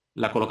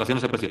la colocación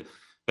de ese precio.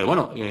 Pero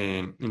bueno,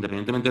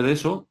 independientemente de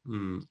eso,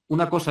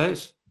 una cosa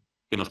es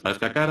que nos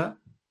parezca cara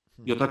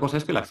y otra cosa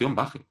es que la acción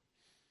baje.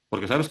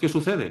 Porque ¿sabes qué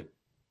sucede?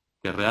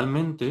 Que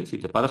realmente, si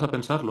te paras a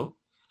pensarlo,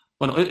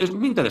 bueno, es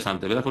muy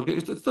interesante, ¿verdad? Porque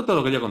esto te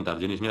lo quería contar,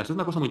 Jenis. Mira, es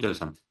una cosa muy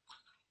interesante.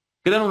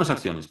 Quedan unas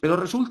acciones, pero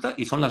resulta,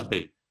 y son las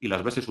B, y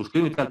las B se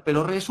suscriben y tal,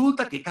 pero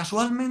resulta que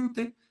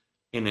casualmente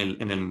en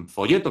el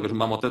folleto, que es un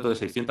mamotreto de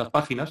 600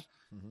 páginas,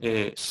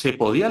 se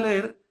podía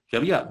leer que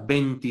había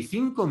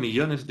 25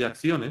 millones de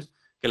acciones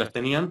que las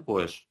tenían,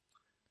 pues,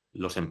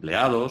 los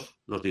empleados,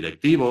 los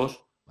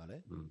directivos,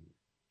 ¿vale?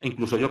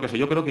 Incluso yo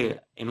creo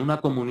que en una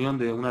comunión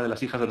de una de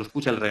las hijas de los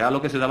Puig, el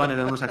regalo que se daban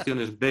eran unas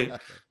acciones B,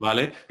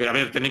 ¿vale? Pero a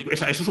ver,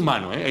 eso es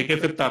humano, ¿eh? Hay que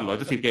aceptarlo. Es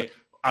decir, que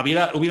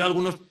hubiera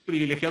algunos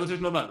privilegiados,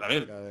 es normal. A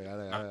ver,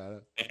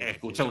 claro.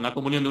 Escucha, una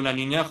comunión de una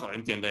niña, joder,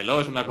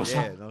 entiéndelo, es una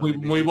cosa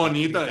muy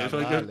bonita. Eso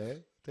hay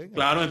que...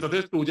 Claro,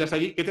 entonces tú ya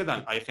allí, ¿qué te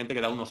dan? Hay gente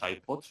que da unos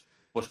iPods.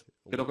 Pues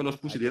creo que los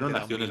pusieron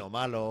acciones. Un vino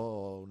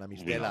malo, una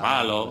mistela. Un vino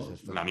malo,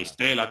 pues una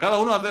mistela. Cada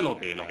uno hace lo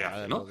que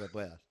hace, ¿no? Lo que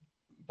puedas.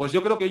 Pues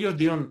yo creo que ellos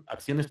dieron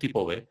acciones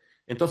tipo B.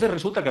 Entonces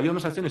resulta que había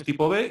unas acciones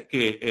tipo B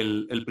que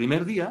el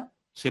primer día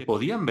se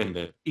podían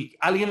vender. Y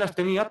alguien las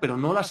tenía, pero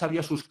no las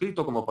había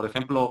suscrito, como por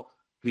ejemplo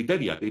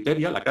Criteria,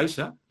 la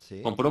Caixa,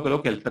 ¿sí? Compró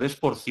creo que el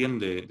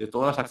 3% de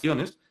todas las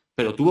acciones,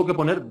 pero tuvo que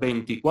poner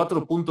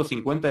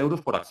 24,50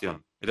 euros por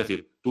acción. Es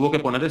decir, tuvo que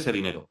poner ese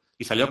dinero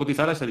y salió a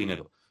cotizar a ese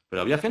dinero.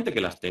 Pero había gente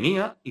que las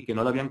tenía y que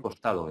no le habían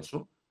costado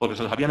eso, porque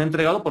se las habían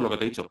entregado, por lo que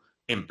te he dicho,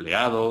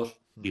 empleados,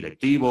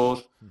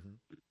 directivos,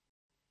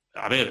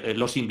 a ver,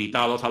 los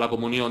invitados a la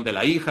comunión de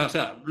la hija, o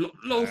sea,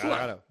 lo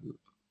usual.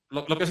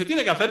 Lo que se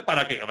tiene que hacer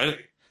para que, a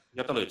ver,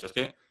 ya te lo he dicho, es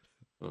que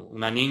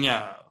una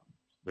niña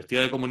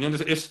vestida de comunión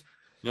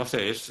no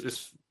sé,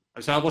 es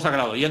algo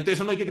sagrado. Y ante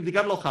eso no hay que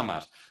criticarlo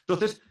jamás.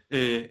 Entonces,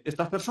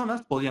 estas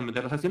personas podían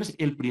vender las acciones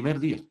el primer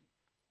día.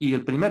 Y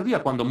el primer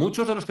día, cuando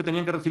muchos de los que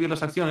tenían que recibir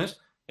las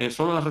acciones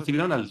solo las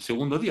recibieron al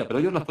segundo día, pero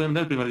ellos las pueden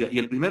vender el primer día. Y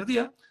el primer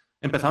día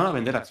empezaron a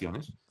vender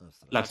acciones.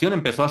 La acción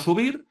empezó a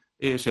subir,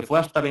 se fue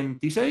hasta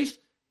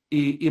 26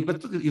 y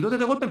entonces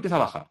de golpe empieza a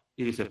bajar.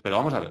 Y dices, pero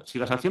vamos a ver, si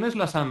las acciones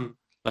las han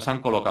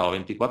colocado a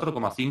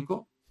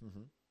 24,5,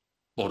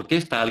 ¿por qué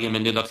está alguien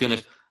vendiendo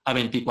acciones a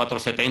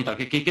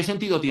 24,70? ¿Qué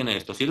sentido tiene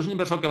esto? Si eres un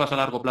inversor que vas a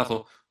largo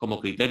plazo, como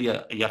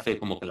Criteria y hace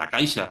como que la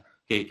Caixa,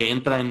 que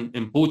entra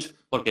en Puig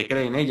porque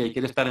cree en ella y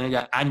quiere estar en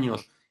ella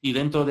años, y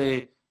dentro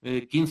de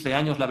 15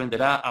 años la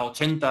venderá a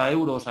 80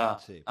 euros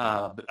Sí.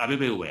 a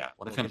BBVA, por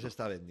 ¿Por qué ejemplo. se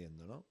está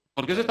vendiendo, no?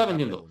 ¿Por qué se está La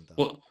vendiendo? pregunta.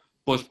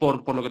 Pues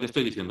por lo que te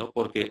estoy diciendo,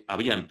 porque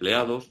había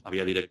empleados,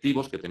 había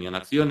directivos que tenían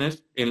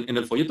acciones. En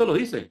el folleto lo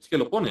dice, es que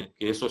lo pone,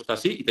 que eso está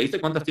así y te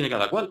dice cuántas tiene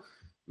cada cual.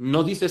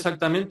 No dice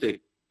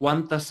exactamente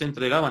cuántas se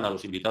entregaban a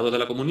los invitados de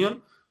la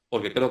comunión,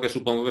 porque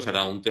supongo que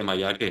será un tema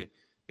ya que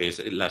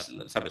es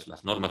 ¿sabes?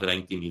 Las normas de la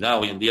intimidad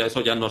hoy en día,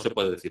 eso ya no se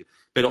puede decir.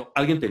 Pero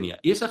alguien tenía.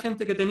 Y esa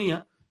gente que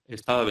tenía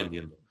estaba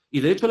vendiendo. Y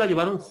de hecho la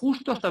llevaron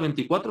justo hasta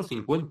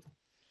 24,50.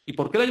 ¿Y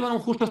por qué la llevaron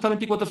justo hasta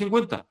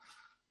 24,50?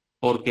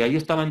 Porque ahí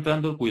estaba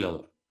entrando el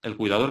cuidador. El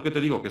cuidador que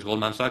te digo, que es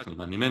Goldman Sachs, ni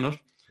más ni menos,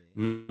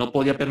 no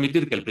podía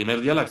permitir que el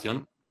primer día la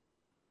acción,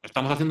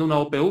 estamos haciendo una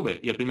OPV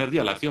y el primer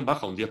día la acción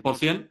baja un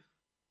 10%,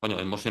 coño,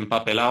 hemos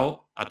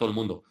empapelado a todo el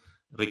mundo.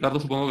 Ricardo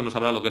supongo que no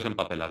sabrá lo que es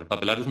empapelar.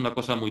 Empapelar es una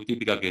cosa muy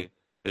típica que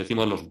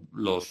decimos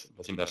los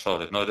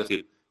inversores, ¿no? Es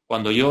decir,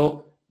 cuando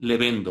yo le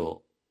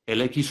vendo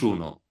el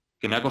X1,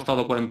 que me ha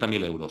costado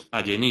 40.000 euros,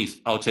 a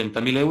Genís a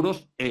 80.000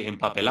 euros, he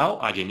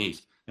empapelado a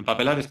Genís.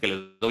 Empapelar es que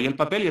le doy el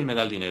papel y él me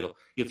da el dinero.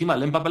 Y encima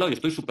le he empapelado y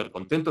estoy súper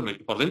contento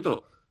por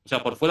dentro. O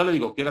sea, por fuera le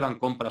digo, qué gran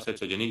compra has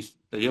hecho, Genís.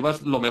 Te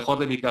llevas lo mejor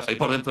de mi casa. Y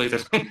por dentro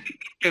dices,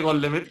 qué gol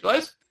le meto.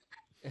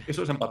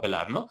 Eso es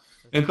empapelar, ¿no?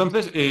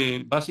 Entonces,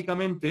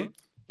 básicamente,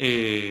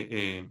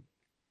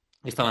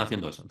 estaban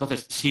haciendo eso.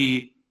 Entonces,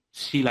 si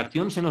la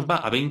acción se nos va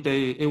a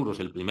 20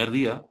 euros el primer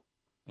día,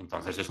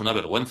 entonces es una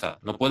vergüenza.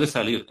 No puede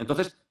salir.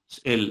 Entonces,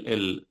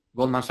 el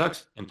Goldman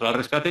Sachs entró al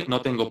rescate.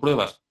 No tengo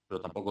pruebas, pero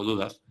tampoco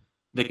dudas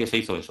de que se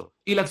hizo eso.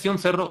 Y la acción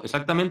cerró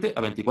exactamente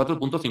a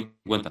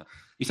 24,50.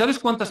 ¿Y sabes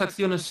cuántas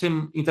acciones se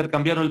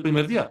intercambiaron el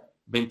primer día?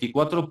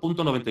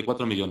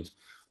 24,94 millones.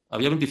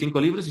 Había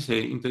 25 libres y se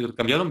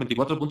intercambiaron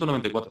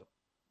 24,94.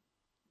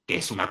 Que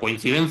es una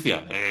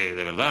coincidencia, de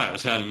verdad. O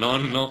sea,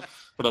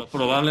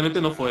 probablemente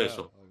no fue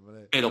eso.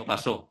 Pero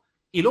pasó.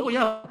 Y luego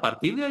ya a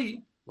partir de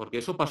ahí, porque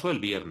eso pasó el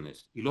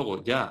viernes, y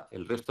luego ya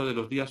el resto de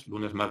los días,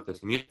 lunes,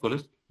 martes y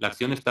miércoles, la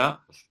acción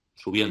está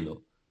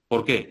subiendo.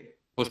 ¿Por qué?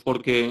 Pues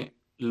porque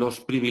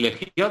los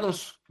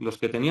privilegiados, los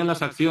que tenían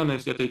las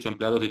acciones, ya te he dicho,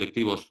 empleados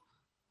directivos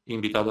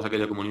invitados a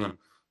aquella comunión,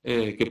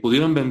 que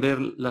pudieron vender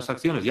las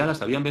acciones, ya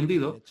las habían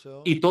vendido,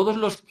 y todos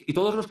los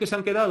que se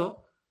han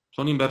quedado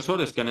son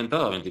inversores que han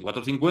entrado a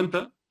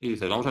 24,50 y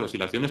dices, vamos a ver, si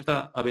la acción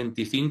está a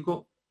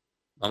 25,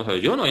 vamos a ver,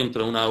 yo no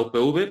entro en una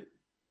OPV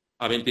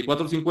a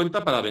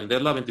 24,50 para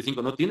venderla a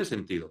 25, no tiene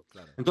sentido.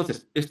 Claro.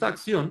 Entonces, esta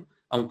acción,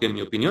 aunque en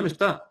mi opinión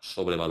está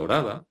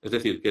sobrevalorada, es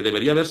decir, que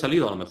debería haber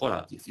salido a lo mejor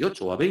a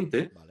 18 o a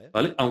 20,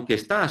 ¿vale? Aunque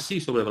está así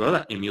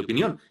sobrevalorada, en mi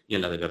opinión, y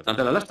en la de Bertrand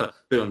de la Lastra,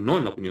 pero no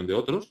en la opinión de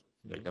otros,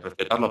 hay que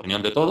respetar la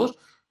opinión de todos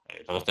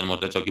tenemos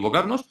derecho a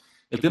equivocarnos.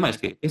 El tema es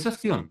que esa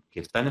acción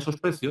que está en esos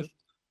precios,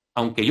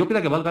 aunque yo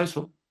crea que valga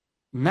eso,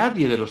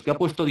 nadie de los que ha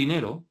puesto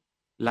dinero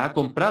la ha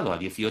comprado a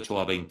 18 o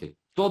a 20.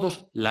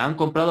 Todos la han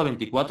comprado a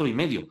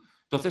 24,5.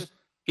 Entonces,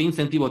 ¿qué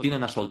incentivo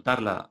tienen a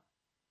soltarla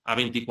a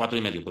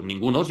 24,5? Pues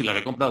ninguno, si la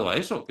he comprado a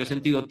eso. ¿Qué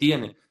sentido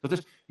tiene?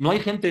 Entonces, no hay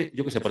gente,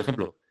 yo qué sé, por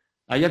ejemplo,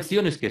 hay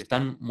acciones que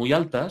están muy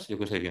altas, yo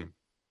qué sé,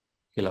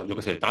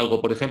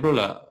 Talgo, por ejemplo,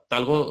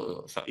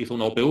 Talgo hizo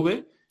una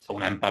OPV,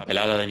 una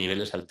empapelada de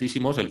niveles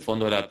altísimos, el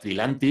fondo era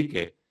Trilantic,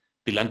 que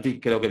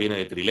Trilantic creo que viene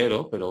de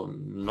trilero, pero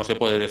no se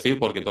puede decir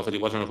porque entonces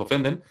igual se nos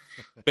ofenden.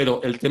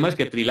 Pero el tema es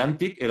que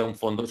Trilantic es un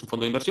fondo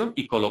de inversión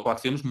y colocó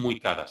acciones muy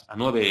caras, a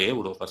 9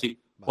 euros o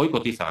así. Hoy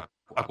cotiza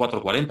a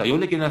 4,40 y hoy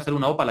le quieren hacer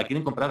una OPA, la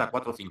quieren comprar a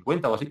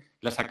 4,50 o así.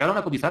 La sacaron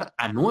a cotizar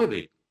a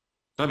 9.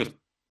 ¿Sabes?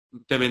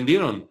 Te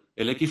vendieron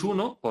el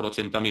X1 por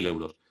 80.000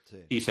 euros. Sí.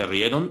 Y se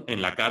rieron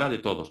en la cara de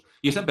todos.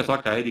 Y esa empezó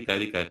a caer y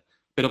caer y caer.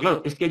 Pero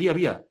claro, es que allí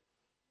había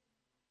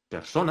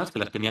personas que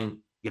las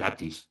tenían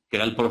gratis, que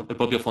era el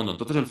propio fondo.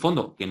 Entonces el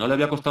fondo, que no le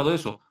había costado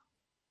eso,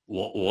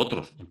 u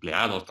otros,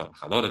 empleados,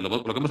 trabajadores,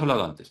 lo que hemos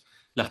hablado antes,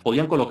 las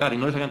podían colocar y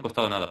no les habían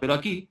costado nada. Pero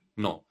aquí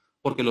no,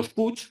 porque los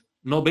PUIG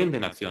no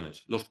venden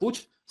acciones. Los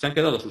PUIG se han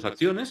quedado sus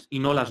acciones y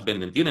no las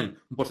venden. Tienen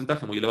un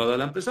porcentaje muy elevado de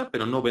la empresa,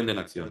 pero no venden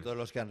acciones. Pero todos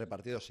los que han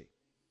repartido sí.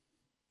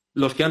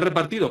 Los que han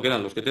repartido, que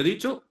eran los que te he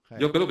dicho,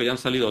 yo creo que ya han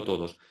salido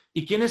todos.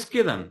 ¿Y quiénes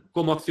quedan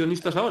como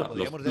accionistas ahora?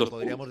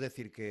 Podríamos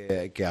decir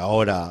que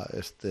ahora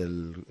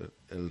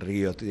el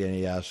río tiene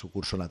ya su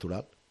curso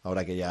natural,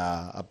 ahora que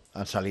ya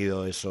han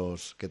salido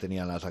esos que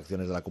tenían las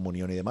acciones de la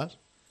comunión y demás.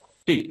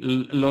 Sí,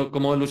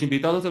 como los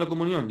invitados de la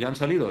comunión ya han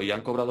salido y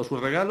han cobrado su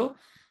regalo,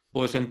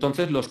 pues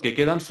entonces los que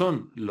quedan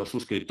son los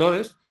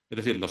suscriptores, es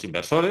decir, los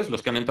inversores,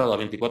 los que han entrado a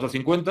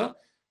 24,50,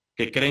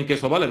 que creen que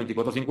eso vale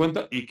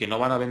 24,50 y que no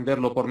van a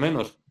venderlo por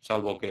menos,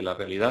 salvo que la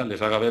realidad les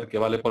haga ver que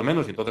vale por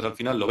menos y entonces al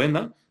final lo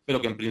vendan,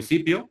 pero que en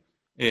principio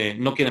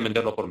no quieren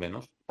venderlo por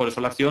menos. Por eso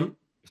la acción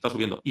está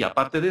subiendo. Y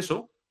aparte de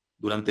eso,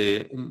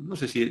 durante, no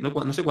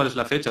sé cuál es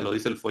la fecha, lo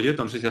dice el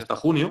folleto, no sé si hasta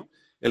junio,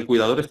 el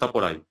cuidador está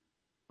por ahí.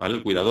 ¿Vale?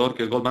 El cuidador,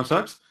 que es Goldman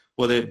Sachs,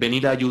 puede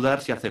venir a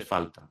ayudar si hace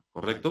falta,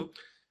 ¿correcto?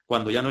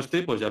 Cuando ya no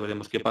esté, pues ya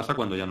veremos qué pasa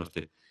cuando ya no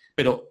esté.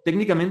 Pero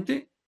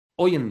técnicamente,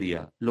 hoy en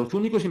día, los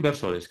únicos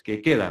inversores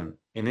que quedan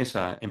en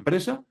esa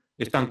empresa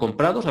están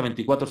comprados a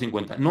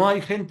 24,50. No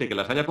hay gente que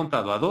las haya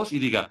comprado a 2 y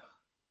diga,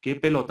 qué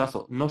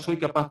pelotazo, no soy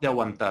capaz de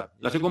aguantar.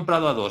 Las he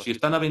comprado a 2 y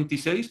están a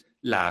 26,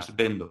 las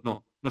vendo.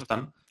 No, no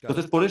están.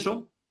 Entonces, por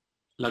eso,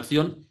 la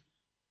acción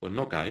pues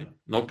no cae.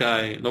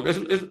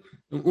 Es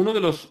uno de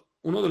los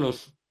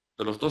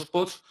dos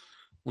pods,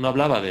 uno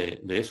hablaba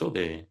de eso,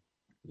 de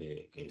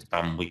que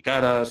están muy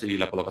caras y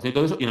la colocación y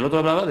todo eso, y en el otro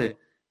hablaba de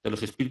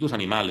los espíritus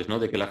animales, ¿no?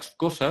 De que las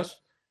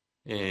cosas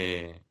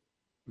pueden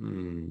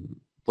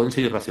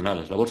ser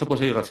irracionales, la bolsa puede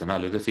ser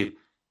irracional, es decir,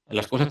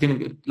 las cosas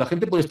la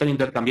gente puede estar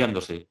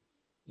intercambiándose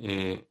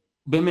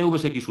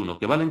BMWs X1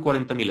 que valen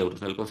 40.000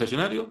 euros en el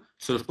concesionario,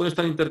 se los puede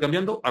estar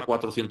intercambiando a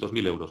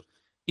 400.000 euros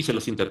y se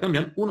los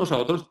intercambian unos a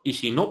otros, y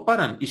si no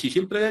paran y si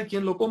siempre hay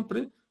quien lo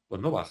compre,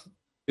 pues no baja.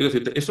 Es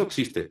decir, eso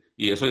existe,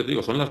 y eso ya te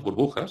digo, son las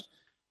burbujas.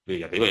 Y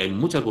ya te digo, hay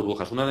muchas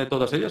burbujas. Una de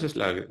todas ellas es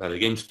la de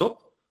GameStop,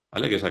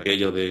 ¿vale? Que es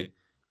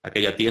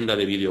aquella tienda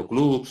de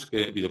videoclubs,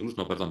 videoclubs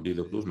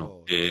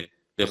no,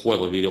 de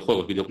juegos,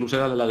 videojuegos. Videoclubs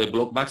era la de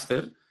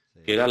Blockbuster,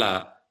 que era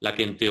la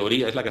que en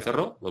teoría es la que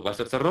cerró.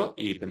 Blockbuster cerró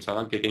y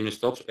pensaban que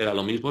GameStop era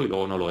lo mismo y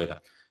luego no lo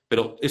era.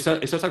 Pero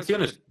esas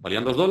acciones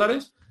valían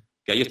 $2,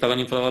 que ahí estaban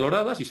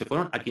infravaloradas, y se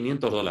fueron a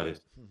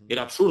 $500.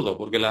 Era absurdo,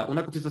 porque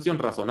una cotización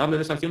razonable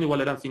de esa acción igual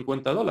eran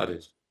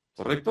 $50,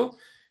 ¿correcto?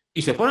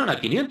 Y se fueron a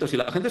 500 y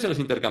la gente se les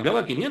intercambiaba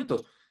a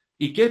 500.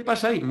 ¿Y qué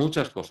pasa ahí?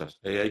 Muchas cosas.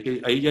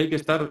 Ahí hay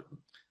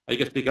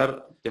que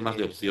explicar temas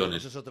de opciones.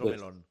 Eso es otro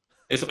melón.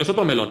 Es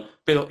otro melón.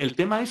 Pero el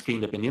tema es que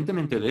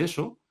independientemente de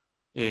eso,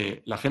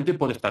 la gente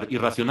puede estar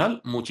irracional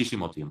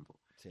muchísimo tiempo.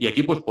 Sí. Y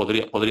aquí pues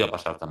podría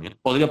pasar también.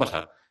 Podría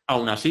pasar.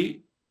 Aún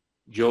así,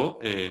 yo...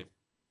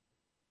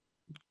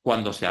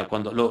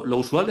 lo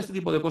usual de este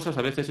tipo de cosas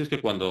a veces es que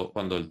cuando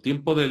el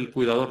tiempo del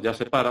cuidador ya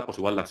se para, pues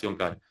igual la acción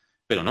cae.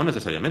 Pero no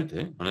necesariamente,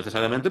 ¿eh? No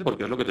necesariamente,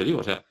 porque es lo que te digo.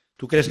 O sea,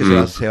 ¿tú crees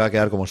que se va a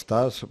quedar como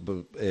estás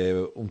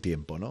un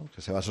tiempo, ¿no?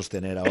 Que se va a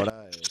sostener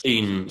ahora.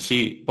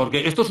 Sí,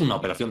 porque esto es una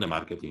operación de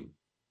marketing.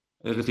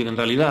 Es decir, en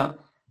realidad,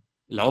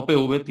 la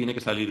OPV tiene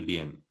que salir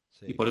bien.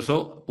 Sí. Y por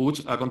eso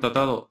Puig ha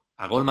contratado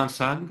a Goldman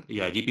Sachs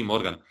y a JP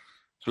Morgan.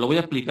 Se lo voy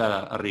a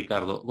explicar a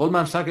Ricardo.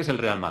 Goldman Sachs es el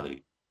Real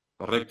Madrid,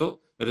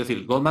 ¿correcto? Es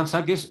decir, Goldman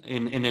Sachs es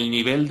en el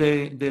nivel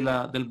de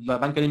la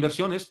banca de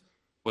inversiones,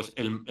 pues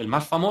el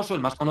más famoso,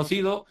 el más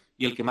conocido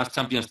y el que más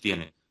Champions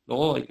tiene.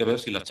 Luego hay que ver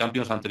si las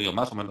Champions han tenido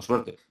más o menos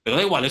suerte. Pero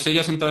da igual, ese ya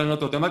es entrar en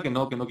otro tema que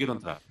no quiero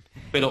entrar.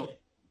 Pero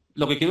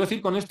lo que quiero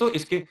decir con esto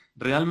es que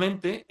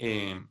realmente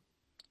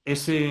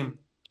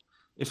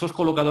esos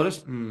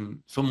colocadores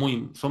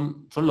son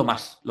lo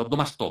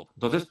más top.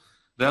 Entonces,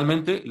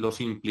 realmente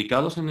los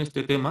implicados en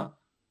este tema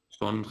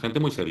son gente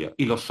muy seria.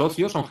 Y los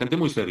socios son gente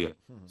muy seria.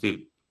 Es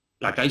decir,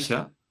 la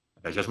Caixa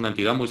es una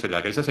entidad muy seria.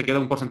 La Caixa se queda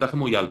un porcentaje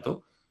muy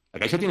alto. La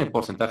Caixa tiene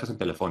porcentajes en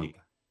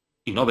Telefónica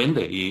y no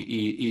vende,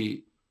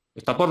 y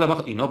está por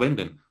debajo y no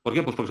venden. ¿Por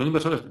qué? Pues porque son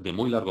inversores de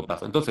muy largo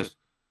plazo. Entonces,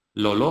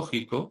 lo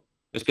lógico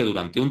es que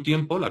durante un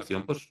tiempo la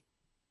acción pues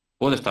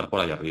puede estar por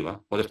ahí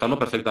arriba, puede estarlo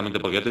perfectamente,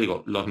 porque ya te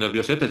digo, los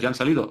nerviosetes ya han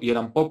salido y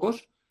eran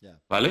pocos,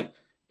 ¿vale?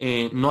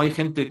 No hay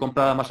gente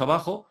comprada más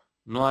abajo,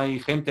 no hay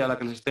gente a la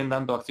que les estén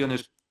dando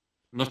acciones,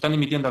 no están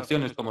emitiendo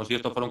acciones como si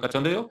esto fuera un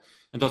cachondeo.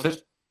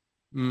 Entonces,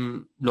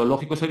 lo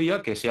lógico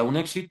sería que sea un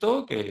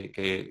éxito,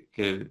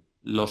 que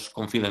los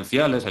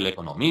Confidenciales, El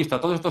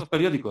Economista, todos estos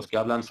periódicos que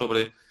hablan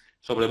sobre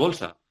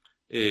bolsa,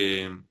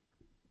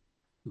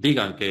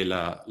 digan que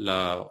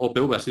la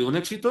OPV ha sido un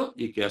éxito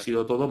y que ha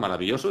sido todo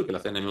maravilloso y que la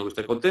CNMV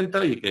esté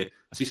contenta y que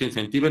así se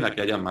incentiven a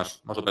que haya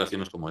más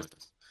operaciones como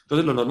estas.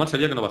 Entonces, lo normal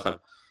sería que no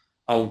bajara.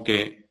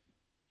 Aunque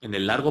en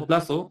el largo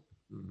plazo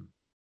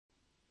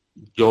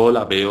yo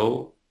la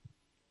veo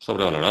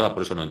sobrevalorada,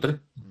 por eso no entré.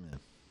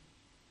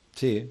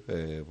 Sí,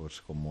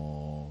 pues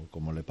como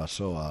le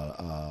pasó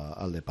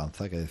al de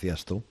Panza, que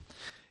decías tú.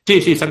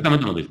 Sí,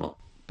 exactamente lo mismo.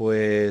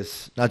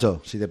 Pues,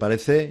 Nacho, si te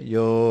parece,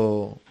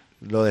 yo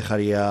lo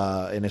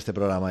dejaría en este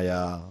programa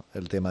ya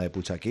el tema de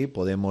Puig aquí.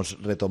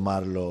 Podemos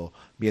retomarlo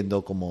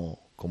viendo cómo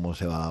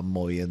se va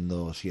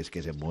moviendo, si es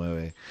que se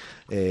mueve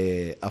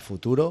a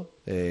futuro,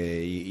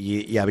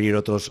 y abrir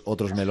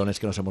otros melones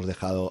que nos hemos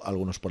dejado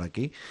algunos por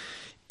aquí.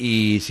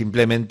 Y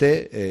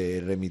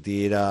simplemente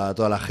remitir a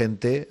toda la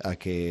gente a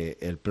que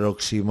el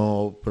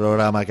próximo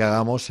programa que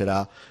hagamos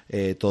será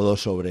todo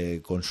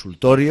sobre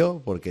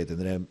consultorio, porque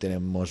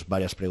tenemos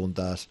varias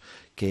preguntas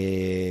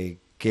que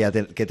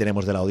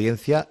tenemos de la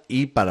audiencia,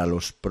 y para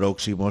los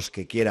próximos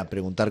que quieran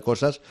preguntar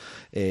cosas,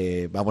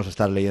 vamos a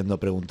estar leyendo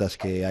preguntas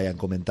que hayan,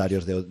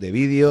 comentarios de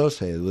vídeos,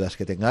 dudas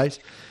que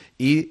tengáis,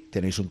 y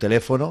tenéis un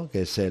teléfono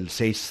que es el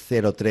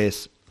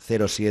 603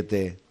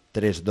 07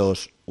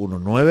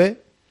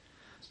 3219.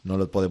 No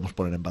lo podemos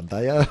poner en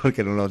pantalla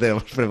porque no lo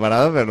tenemos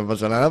preparado, pero no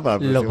pasa nada.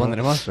 Para lo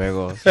pondremos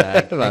luego. O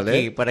sea,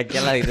 ¿vale? Por aquí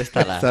al ladito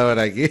estará. Está por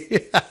aquí.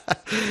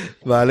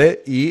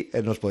 Vale, y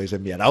nos podéis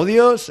enviar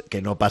audios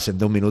que no pasen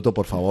de un minuto,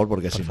 por favor,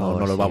 porque si no,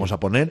 no los vamos a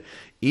poner.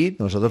 Y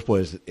nosotros,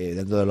 pues,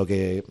 dentro de lo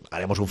que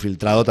haremos un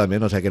filtrado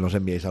también, o sea, que nos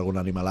enviéis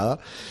alguna animalada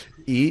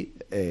y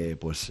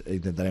pues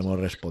intentaremos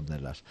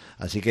responderlas.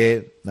 Así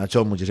que,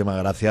 Nacho, muchísimas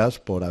gracias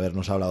por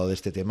habernos hablado de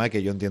este tema,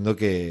 que yo entiendo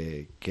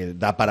que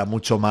da para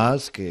mucho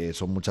más, que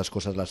son muchas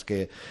cosas las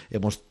que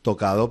hemos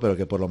tocado, pero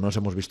que por lo menos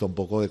hemos visto un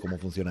poco de cómo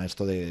funciona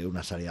esto de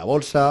una salida a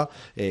bolsa,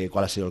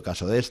 cuál ha sido el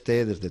caso de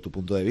este, desde tu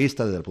punto de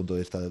vista, desde el punto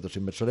de vista de otros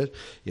inversores,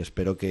 y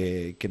espero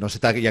que no se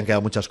te hayan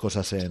quedado muchas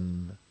cosas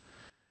en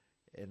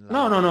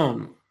la...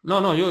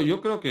 No,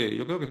 yo creo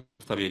que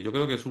está bien. Yo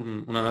creo que es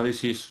un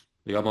análisis,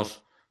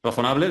 digamos,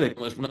 razonable,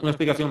 es una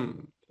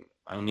explicación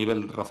a un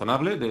nivel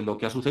razonable de lo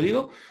que ha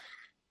sucedido.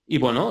 Y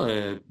bueno,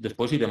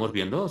 después iremos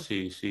viendo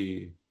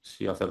si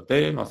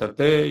acerté, no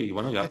acerté, y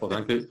bueno, ya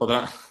podrán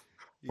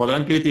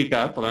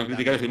criticar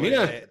y decir,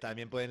 mira,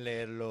 También pueden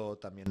leerlo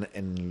también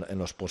en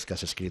los posts que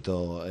has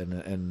escrito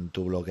en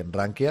tu blog en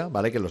Rankia,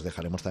 ¿vale? Que los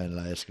dejaremos también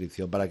en la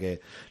descripción para que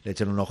le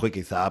echen un ojo y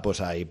quizá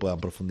pues ahí puedan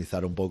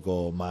profundizar un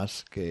poco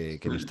más que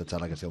en esta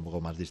charla que sea un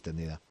poco más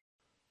distendida.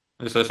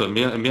 eso,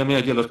 envíame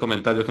aquí en los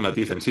comentarios que me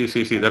dicen. Sí,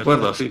 de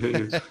acuerdo, sí.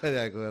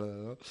 De acuerdo,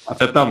 ¿no?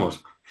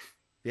 Aceptamos.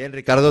 Bien,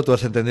 Ricardo, ¿tú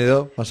has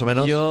entendido más o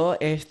menos? Yo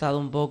he estado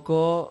un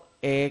poco...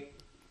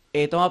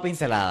 He tomado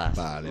pinceladas,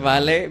 Vale.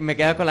 ¿vale? Me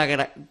quedo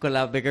con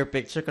la bigger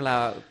picture, con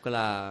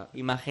la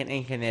imagen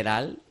en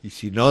general. Y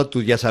si no,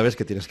 tú ya sabes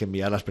que tienes que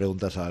enviar las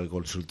preguntas al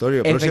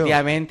consultorio próximo.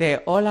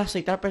 Efectivamente, hola,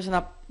 soy tal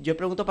persona. Yo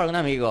pregunto para un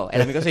amigo,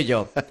 el amigo soy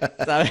yo,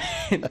 ¿sabes?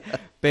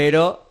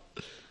 Pero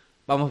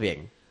vamos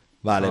bien.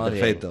 Vale, Vamos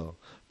perfecto. bien.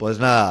 Pues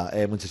nada,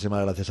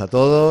 muchísimas gracias a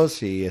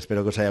todos y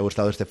espero que os haya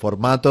gustado este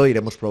formato.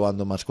 Iremos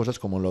probando más cosas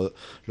como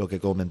lo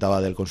que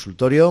comentaba del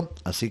consultorio.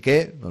 Así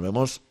que nos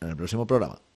vemos en el próximo programa.